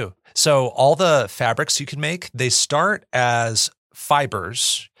 baby. You do. So all the fabrics you can make, they start as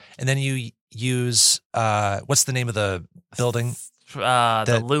fibers, and then you use, what's the name of the building?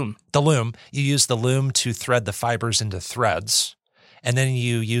 The loom. The loom. You use the loom to thread the fibers into threads, and then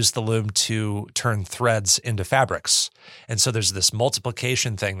you use the loom to turn threads into fabrics. And so there's this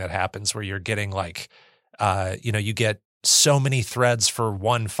multiplication thing that happens where you're getting like, you get so many threads for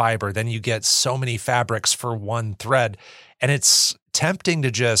one fiber, then you get so many fabrics for one thread. And it's tempting to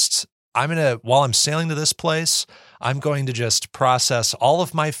just, while I'm sailing to this place, I'm going to just process all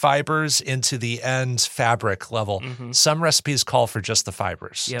of my fibers into the end fabric level. Mm-hmm. Some recipes call for just the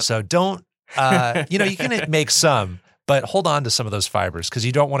fibers. Yep. So don't, you can make some, but hold on to some of those fibers because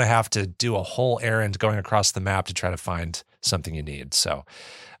you don't want to have to do a whole errand going across the map to try to find something you need. So,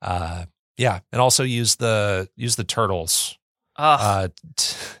 and also use the turtles. Let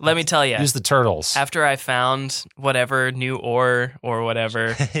me tell you. Use the turtles. After I found whatever new ore or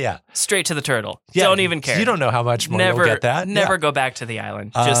whatever, straight to the turtle. Yeah, don't even care. You don't know how much more you'll get that. Never go back to the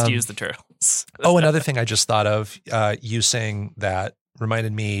island. Just use the turtles. Another thing I just thought of, you saying that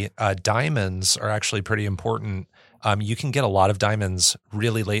reminded me, diamonds are actually pretty important. You can get a lot of diamonds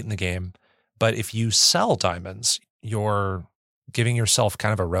really late in the game, but if you sell diamonds, you're giving yourself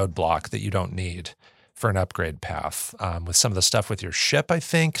kind of a roadblock that you don't need for an upgrade path with some of the stuff with your ship, I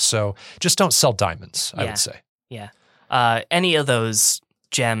think. So just don't sell diamonds, I would say. Yeah. Any of those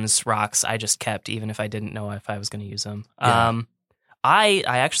gems, rocks, I just kept, even if I didn't know if I was going to use them. Yeah. I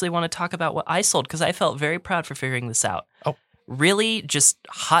actually want to talk about what I sold because I felt very proud for figuring this out. Oh. Really just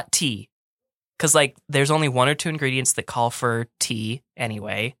hot tea. Because there's only one or two ingredients that call for tea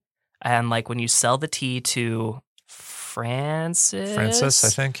anyway. And when you sell the tea to Francis, I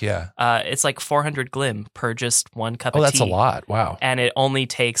think, yeah. It's 400 glim per just one cup of tea. Oh, that's a lot. Wow. And it only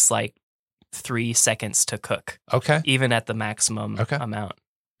takes 3 seconds to cook. Okay. Even at the maximum amount.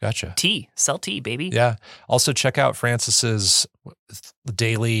 Gotcha. Sell tea, baby. Yeah. Also, check out Francis's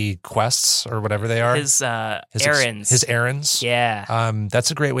daily quests or whatever they are. His errands. His errands. Yeah. That's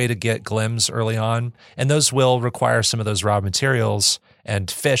a great way to get glims early on. And those will require some of those raw materials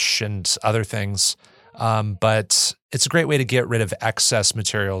and fish and other things. But it's a great way to get rid of excess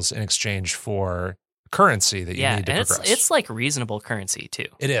materials in exchange for currency that you need to progress. It's like reasonable currency too.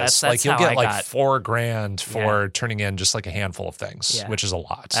 It is. That's like you'll get like $4,000 for Yeah. turning in just like a handful of things, Yeah. which is a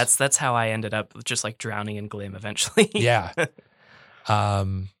lot. That's how I ended up just like drowning in glim eventually. Yeah.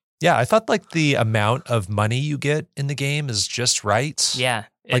 Yeah, I thought like the amount of money you get in the game is just right. Yeah.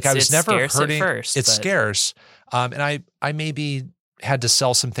 Like I was it's never scarce hurting. at first. It's but- scarce. And I maybe had to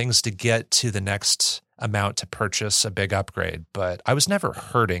sell some things to get to the next amount to purchase a big upgrade, but I was never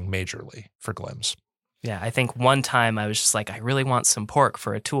hurting majorly for glims. Yeah, I think one time I was just like, I really want some pork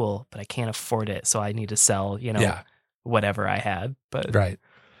for a tool, but I can't afford it, so I need to sell, whatever I had. But Right.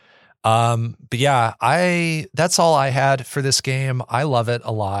 But yeah, that's all I had for this game. I love it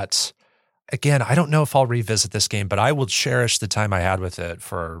a lot. Again, I don't know if I'll revisit this game, but I will cherish the time I had with it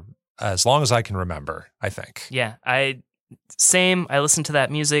for as long as I can remember, I think. yeah, I listen to that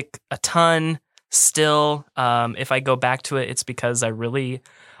music a ton still. If I go back to it, it's because I really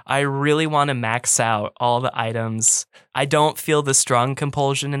want to max out all the items. I don't feel the strong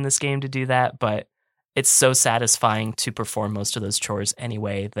compulsion in this game to do that, but it's so satisfying to perform most of those chores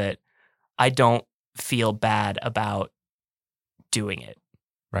anyway that I don't feel bad about doing it.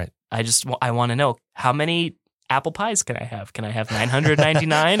 Right. I want to know, how many apple pies can I have? Can I have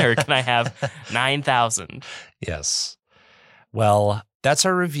 999 or can I have 9,000? Yes. Well, that's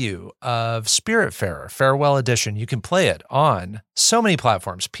our review of Spiritfarer Farewell Edition. You can play it on so many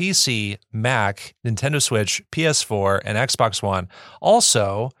platforms: PC, Mac, Nintendo Switch, PS4, and Xbox One.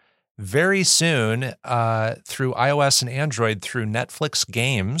 Also, very soon through iOS and Android through Netflix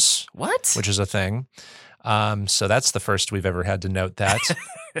Games. What? Which is a thing. So that's the first we've ever had to note that.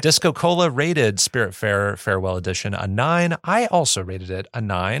 Disco Cola rated Spiritfarer Farewell Edition a 9. I also rated it a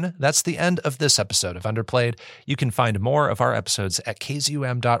 9. That's the end of this episode of Underplayed. You can find more of our episodes at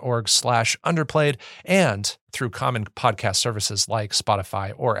kzum.org/underplayed and through common podcast services like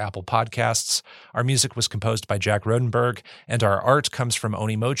Spotify or Apple Podcasts. Our music was composed by Jack Rodenberg, and our art comes from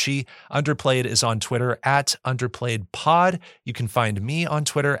Onimochi. Underplayed is on Twitter at underplayedpod. You can find me on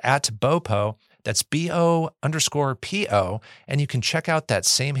Twitter at Bopo. That's BO_PO. And you can check out that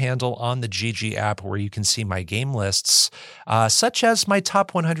same handle on the GG app where you can see my game lists, such as my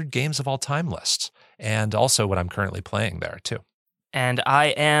top 100 games of all time list, and also what I'm currently playing there too. And I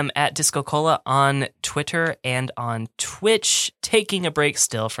am at Disco Cola on Twitter and on Twitch, taking a break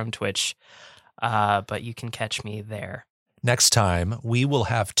still from Twitch, but you can catch me there. Next time, we will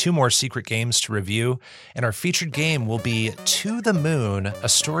have 2 more secret games to review, and our featured game will be To the Moon, a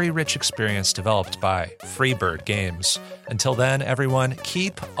story-rich experience developed by Freebird Games. Until then, everyone,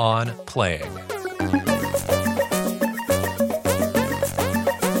 keep on playing.